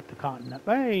least get the cotton up.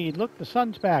 Hey, look, the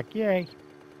sun's back. Yay.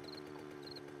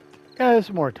 There's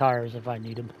some more tires if I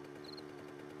need them.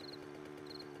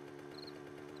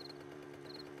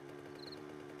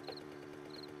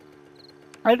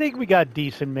 I think we got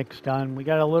decent mix done. We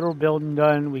got a little building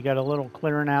done. We got a little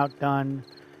clearing out done.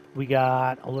 We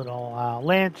got a little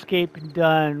landscaping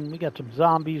done. We got some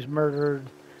zombies murdered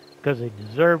because they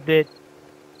deserved it.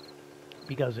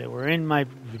 Because they were in my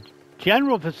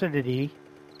general vicinity.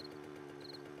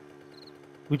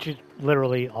 Which is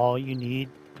literally all you need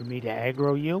for me to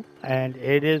aggro you. And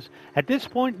it is, at this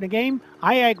point in the game,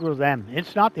 I aggro them.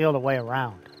 It's not the other way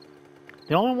around.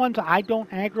 The only ones I don't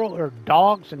aggro are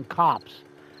dogs and cops.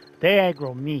 They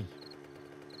aggro me.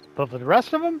 But for the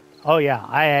rest of them, oh yeah,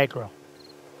 I aggro.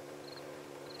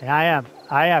 And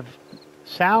I have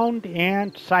sound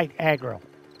and sight aggro.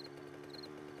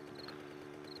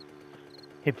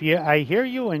 If I hear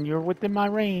you and you're within my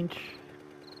range,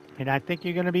 and I think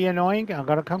you're going to be annoying, I'm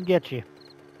going to come get you.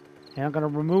 And I'm going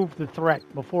to remove the threat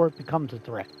before it becomes a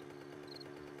threat.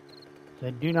 So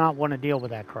I do not want to deal with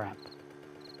that crap.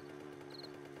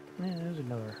 There's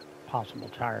another possible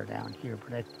tire down here,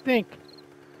 but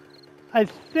I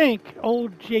think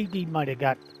old JD might have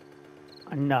got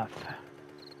enough.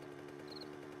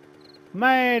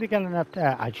 Might have got enough.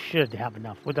 I should have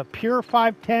enough. With a pure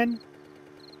 510,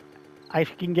 I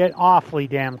can get awfully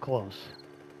damn close.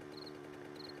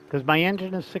 Because my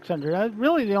engine is 600.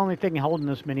 Really, the only thing holding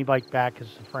this mini bike back is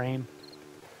the frame.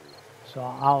 So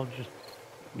I'll just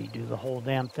redo the whole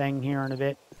damn thing here in a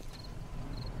bit.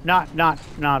 Not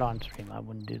on stream. I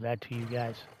wouldn't do that to you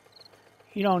guys.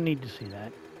 You don't need to see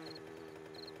that.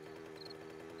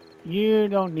 You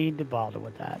don't need to bother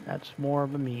with that. That's more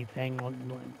of a me thing.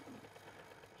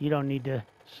 You don't need to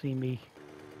see me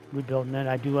rebuilding it.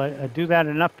 I do that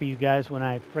enough for you guys when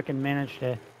I frickin' manage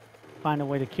to find a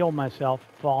way to kill myself,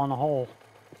 fall in a hole.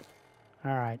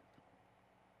 All right.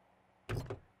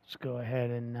 Let's go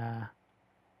ahead and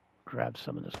grab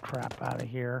some of this crap out of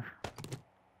here.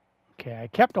 Okay, I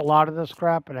kept a lot of this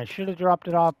crap, and I should have dropped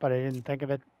it off, but I didn't think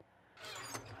of it.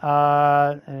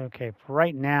 Okay, for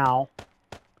right now,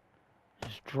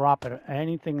 just drop it.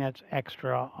 Anything that's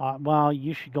extra, well,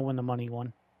 you should go in the money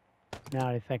one. Now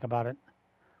that I think about it.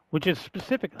 Which is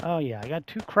specific. Oh, yeah, I got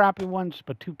 2 crappy ones,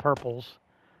 but 2 purples,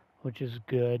 which is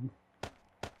good.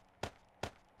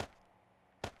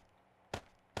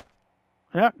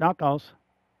 Yeah, not those.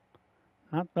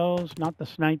 Not those, not the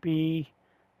snipey.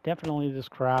 Definitely this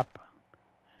crap.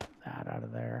 That out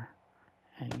of there.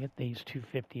 And get these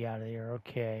 250 out of here.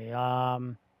 Okay.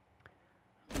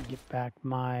 Get back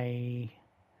my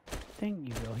thing.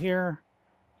 You go here.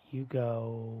 You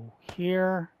go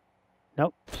here.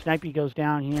 Nope. Snipey goes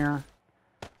down here.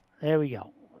 There we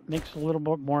go. Makes a little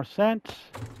bit more sense.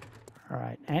 All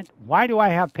right. And why do I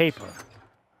have paper?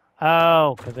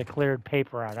 Oh, because I cleared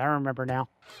paper out. I remember now.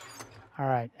 All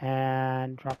right,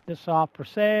 and drop this off for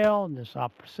sale, and this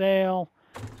off for sale.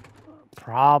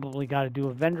 Probably got to do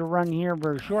a vendor run here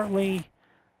very shortly.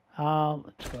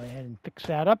 Let's go ahead and fix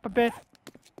that up a bit.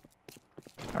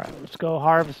 All right, let's go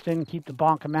harvesting. Keep the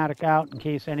bonkomatic out in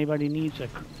case anybody needs an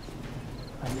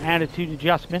attitude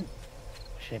adjustment,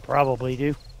 which they probably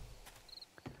do.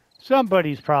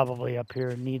 Somebody's probably up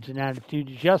here needs an attitude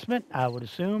adjustment, I would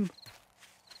assume.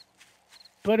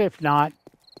 But if not,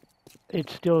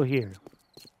 it's still here.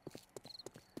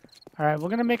 All right, we're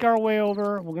going to make our way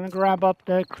over. We're going to grab up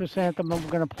the chrysanthemum.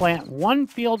 We're going to plant 1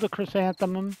 field of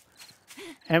chrysanthemum,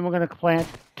 and we're going to plant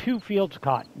 2 fields of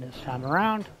cotton this time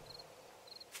around.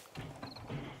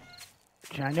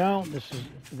 Which I know this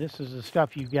is the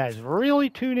stuff you guys really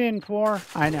tune in for.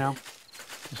 I know,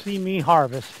 to see me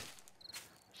harvest.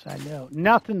 So I know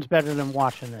nothing's better than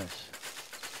watching this.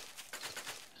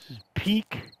 This is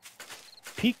peak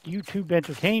YouTube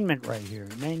entertainment right here,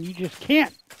 man. You just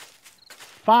can't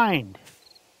find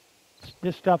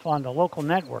this stuff on the local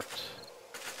networks.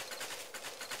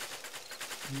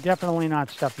 Definitely not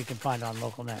stuff you can find on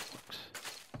local networks.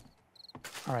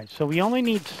 All right, so we only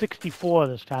need 64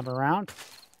 this time around,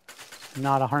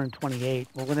 not 128.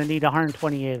 We're going to need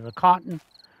 128 of the cotton,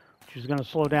 which is going to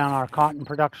slow down our cotton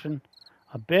production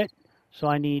a bit. So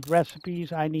I need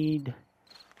recipes. I need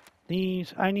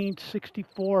these. I need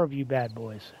 64 of you bad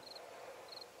boys.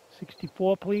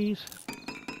 64, please.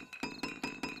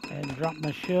 And drop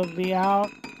my Chevy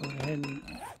out. Go ahead and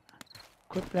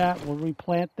equip that. We'll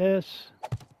replant this.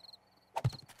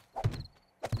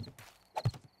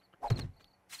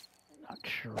 Not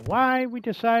sure why we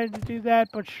decided to do that,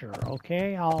 but sure.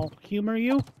 Okay, I'll humor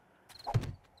you.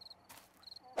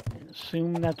 And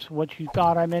assume that's what you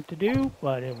thought I meant to do,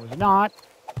 but it was not.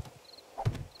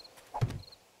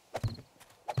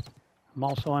 I'm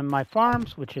also in my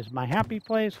farms, which is my happy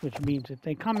place, which means if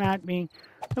they come at me,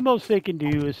 the most they can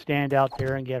do is stand out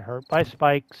there and get hurt by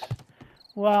spikes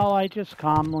while I just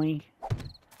calmly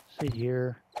sit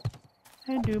here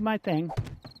and do my thing.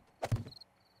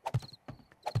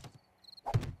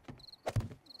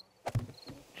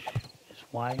 Which is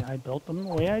why I built them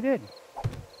the way I did.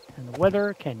 And the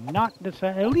weather cannot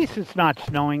decide. At least it's not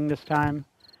snowing this time.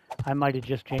 I might have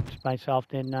just jinxed myself,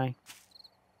 didn't I?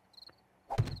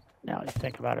 Now that I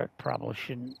think about it, probably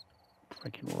shouldn't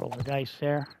freaking roll the dice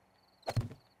there.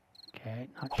 Okay,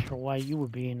 not sure why you were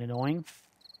being annoying.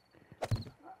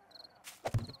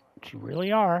 But you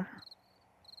really are.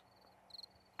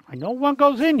 I know one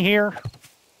goes in here.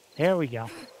 There we go.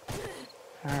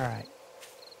 All right.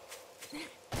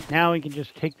 Now we can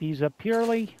just take these up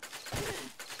purely.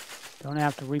 Don't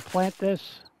have to replant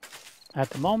this at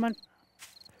the moment.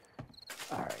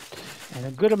 All right. And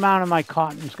a good amount of my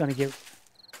cotton is going to get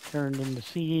turned into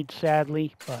seed,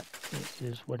 sadly, but it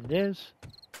is what it is.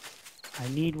 I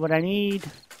need what I need.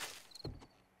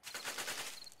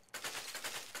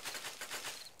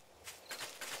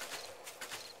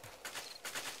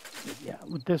 Yeah,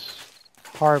 with this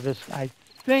harvest, I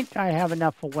think I have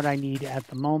enough for what I need at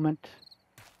the moment.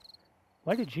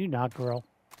 Why did you not grow?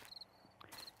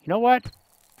 You know what?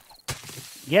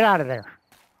 Get out of there.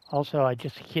 Also, I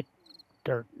just hit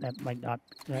dirt. That might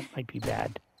be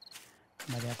bad.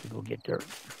 I might have to go get dirt.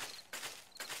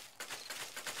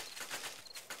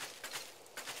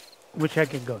 Which I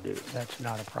can go do. That's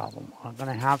not a problem. I'm going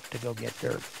to have to go get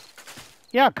dirt.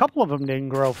 Yeah, a couple of them didn't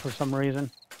grow for some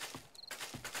reason.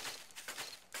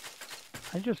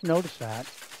 I just noticed that.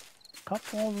 A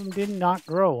couple of them did not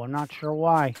grow. I'm not sure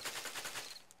why.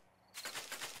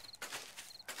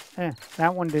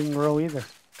 That one didn't grow either.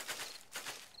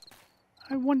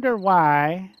 I wonder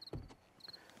why.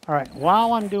 All right,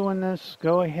 while I'm doing this,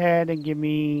 go ahead and give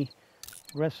me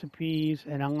recipes.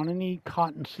 And I'm going to need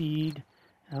cottonseed.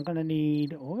 And we're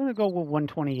going to go with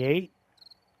 128.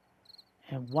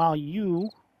 And while you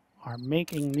are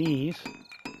making these,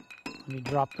 let me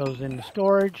drop those into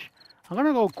storage. I'm going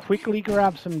to go quickly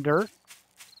grab some dirt.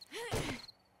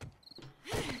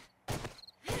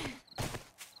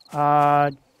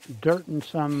 Dirt and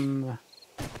some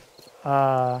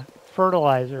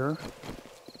fertilizer.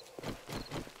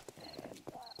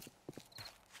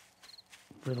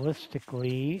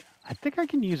 Realistically, I think I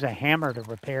can use a hammer to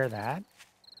repair that.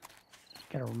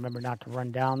 Gotta remember not to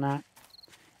run down that.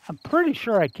 I'm pretty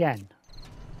sure I can.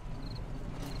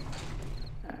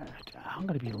 I'm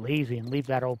gonna be lazy and leave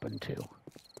that open too.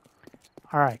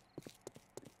 All right.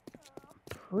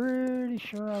 Pretty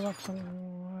sure I left some.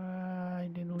 I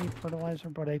didn't leave fertilizer,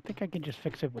 but I think I can just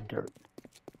fix it with dirt.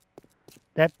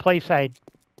 That place I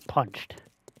punched.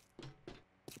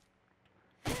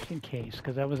 just in case,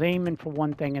 because I was aiming for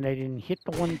one thing and I didn't hit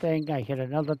the one thing. I hit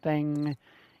another thing.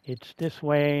 It's this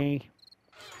way.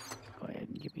 Go ahead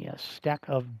and give me a stack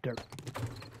of dirt.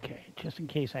 Okay, just in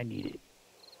case I need it.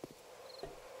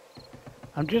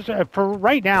 I'm just, for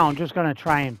right now, I'm just going to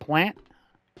try and plant.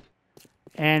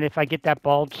 And if I get that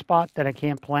bald spot that I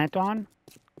can't plant on,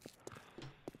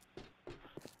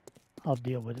 I'll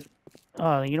deal with it.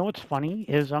 You know what's funny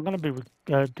is I'm going to be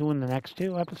doing the next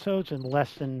 2 episodes in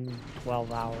less than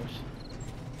 12 hours.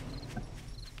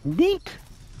 Neat!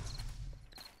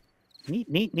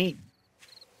 Neat.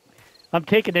 I'm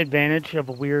taking advantage of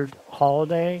a weird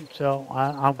holiday, so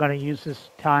I'm going to use this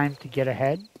time to get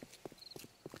ahead.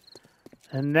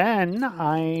 And then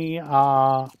I,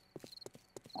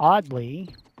 oddly,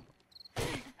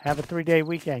 have a 3-day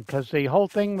weekend, because the whole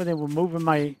thing when they were moving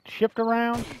my shift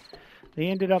around, they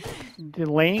ended up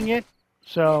delaying it.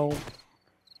 So,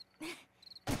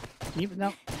 even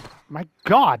though, my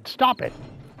God, stop it.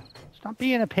 Stop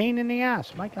being a pain in the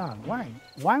ass. My God, why?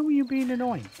 Why were you being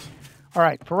annoying? All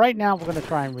right, for right now, we're going to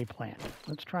try and replant.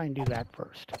 Let's try and do that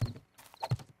first.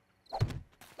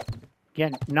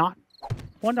 Again, not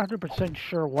 100%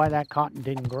 sure why that cotton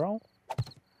didn't grow,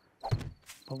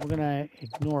 but we're going to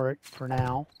ignore it for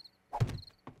now.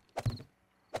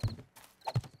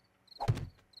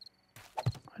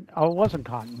 Oh, it wasn't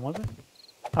cotton, was it?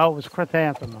 Oh, it was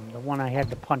chrysanthemum, the one I had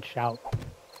to punch out.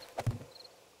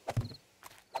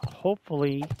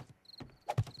 Hopefully,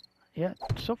 yeah,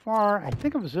 so far, I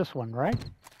think it was this one, right?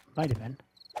 Might have been.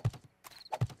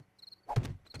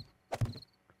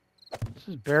 This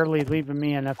is barely leaving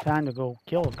me enough time to go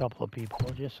kill a couple of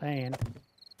people, just saying.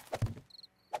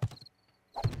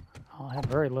 I'll have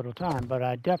very little time, but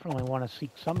I definitely want to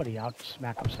seek somebody out to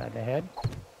smack upside the head.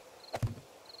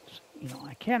 You know,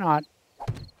 I cannot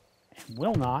and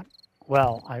will not,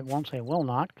 well, I won't say will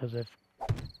not, because if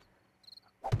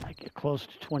I get close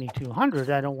to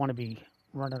 2200, I don't want to be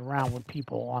running around with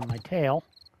people on my tail.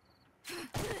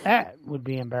 That would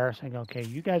be embarrassing. Okay,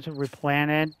 you guys are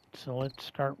replanted, so let's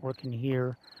start working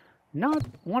here. Not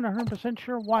 100%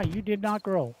 sure why you did not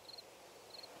grow.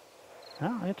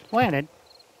 Well, it's planted.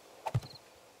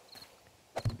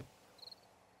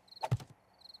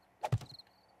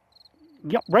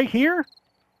 Yep, right here.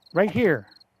 Right here.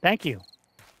 Thank you.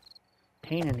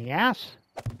 Pain in the ass.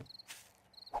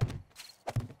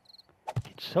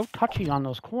 It's so touchy on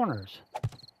those corners.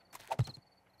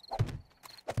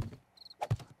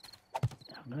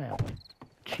 I'm going to have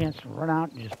a chance to run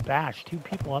out and just bash 2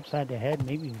 people upside the head,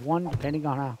 maybe 1, depending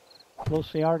on how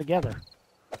close they are together.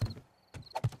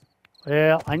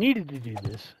 Well, I needed to do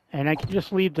this, and I could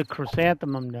just leave the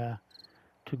chrysanthemum to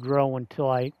grow until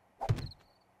I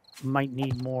might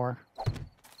need more.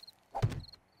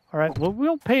 All right, well,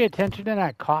 we'll pay attention to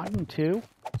that cotton, too.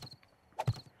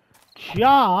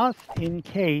 Just in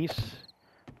case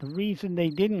the reason they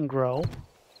didn't grow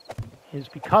is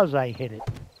because I hit it.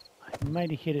 I might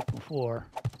have hit it before.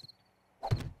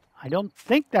 I don't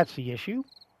think that's the issue.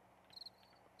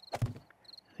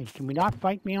 Can we not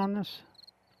fight me on this?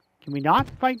 Can we not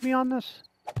fight me on this?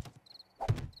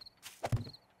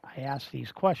 I ask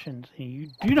these questions, and you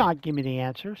do not give me the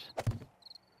answers.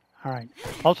 All right.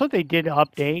 Also, they did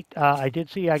update. I did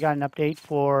see I got an update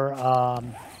for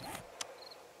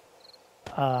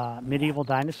Medieval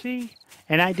Dynasty,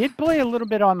 and I did play a little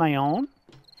bit on my own.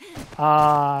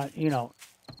 You know,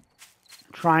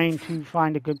 trying to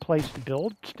find a good place to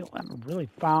build. Still haven't really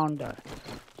found a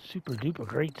super duper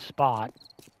great spot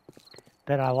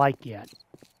that I like yet.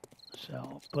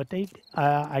 So, but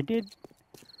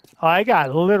I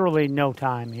got literally no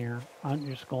time here. I'm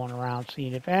just going around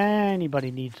seeing if anybody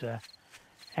needs a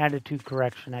attitude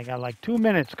correction. I got like 2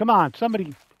 minutes. Come on,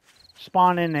 somebody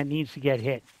spawn in that needs to get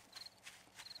hit.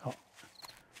 Oh.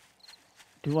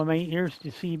 Do I my ears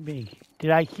deceive me?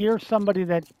 Did I hear somebody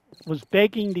that was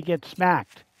begging to get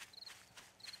smacked?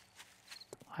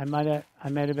 I might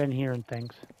have been hearing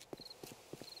things.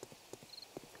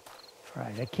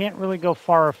 Right, I can't really go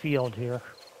far afield here.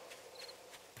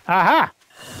 Aha!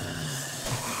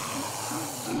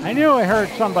 I knew I heard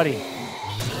somebody.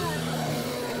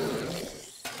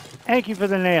 Thank you for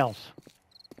the nails.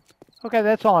 Okay,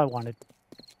 that's all I wanted.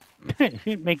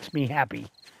 It makes me happy.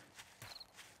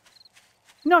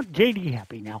 Not JD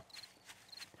happy now.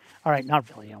 All right, not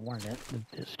really. I wanted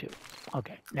this too.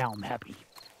 Okay, now I'm happy.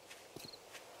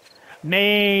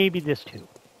 Maybe this too.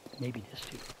 Maybe this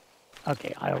too.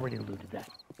 Okay, I already looted that.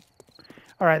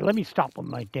 All right, let me stop with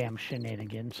my damn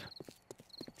shenanigans.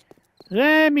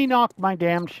 Let me knock my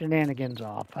damn shenanigans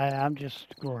off. I'm just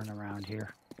screwing around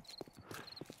here.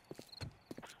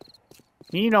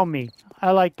 You know me.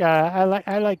 I like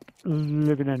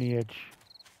living on the edge.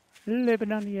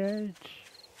 Living on the edge.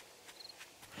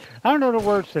 I don't know the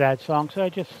words to that song, so I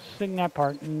just sing that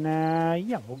part, and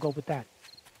yeah, we'll go with that.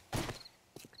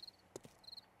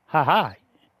 Haha.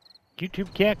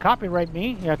 YouTube can't copyright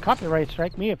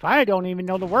strike me if I don't even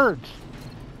know the words.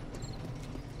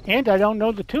 And I don't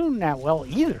know the tune that well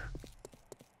either.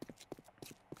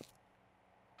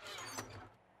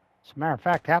 As a matter of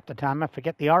fact, half the time I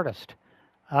forget the artist.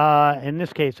 In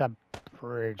this case, I'm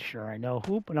pretty sure I know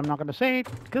who, but I'm not going to say it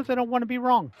because I don't want to be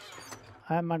wrong.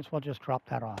 I might as well just drop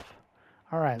that off.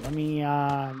 All right, let me...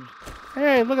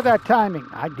 hey, look at that timing.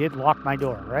 I did lock my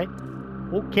door, right?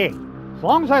 Okay, as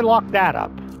long as I lock that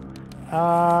up.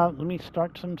 Let me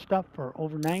start some stuff for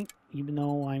overnight, even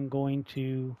though I'm going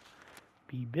to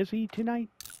be busy tonight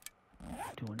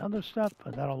doing other stuff,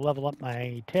 but that'll level up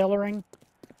my tailoring.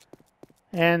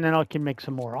 And then I can make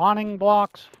some more awning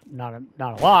blocks. Not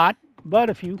a lot, but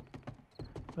a few.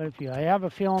 I have a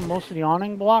feeling most of the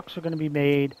awning blocks are going to be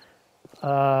made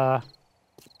relatively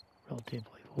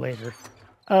later.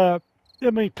 Let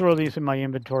me throw these in my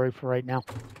inventory for right now.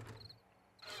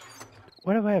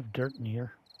 Why do I have dirt in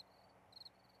here?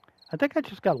 I think I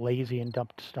just got lazy and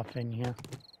dumped stuff in here.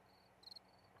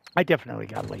 I definitely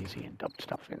got lazy and dumped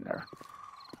stuff in there.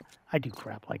 I do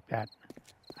crap like that.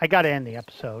 I gotta end the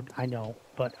episode, I know,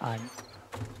 but I'm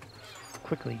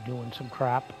quickly doing some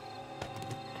crap.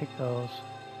 Take those.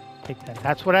 Take that.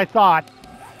 That's what I thought.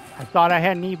 I thought I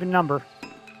had an even number.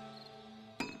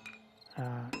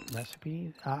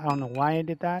 Recipe. I don't know why I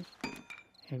did that.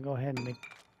 And go ahead and make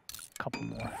a couple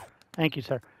more. Thank you,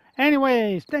 sir.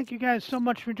 Anyways, thank you guys so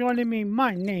much for joining me.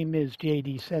 My name is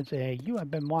JD Sensei. You have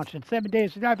been watching 7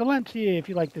 Days of Die Valencia. If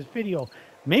you like this video,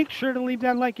 make sure to leave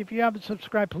that like. If you haven't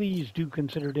subscribed, please do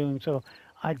consider doing so.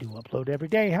 I do upload every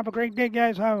day. Have a great day,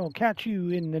 guys. I will catch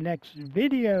you in the next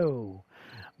video.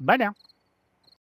 Bye now.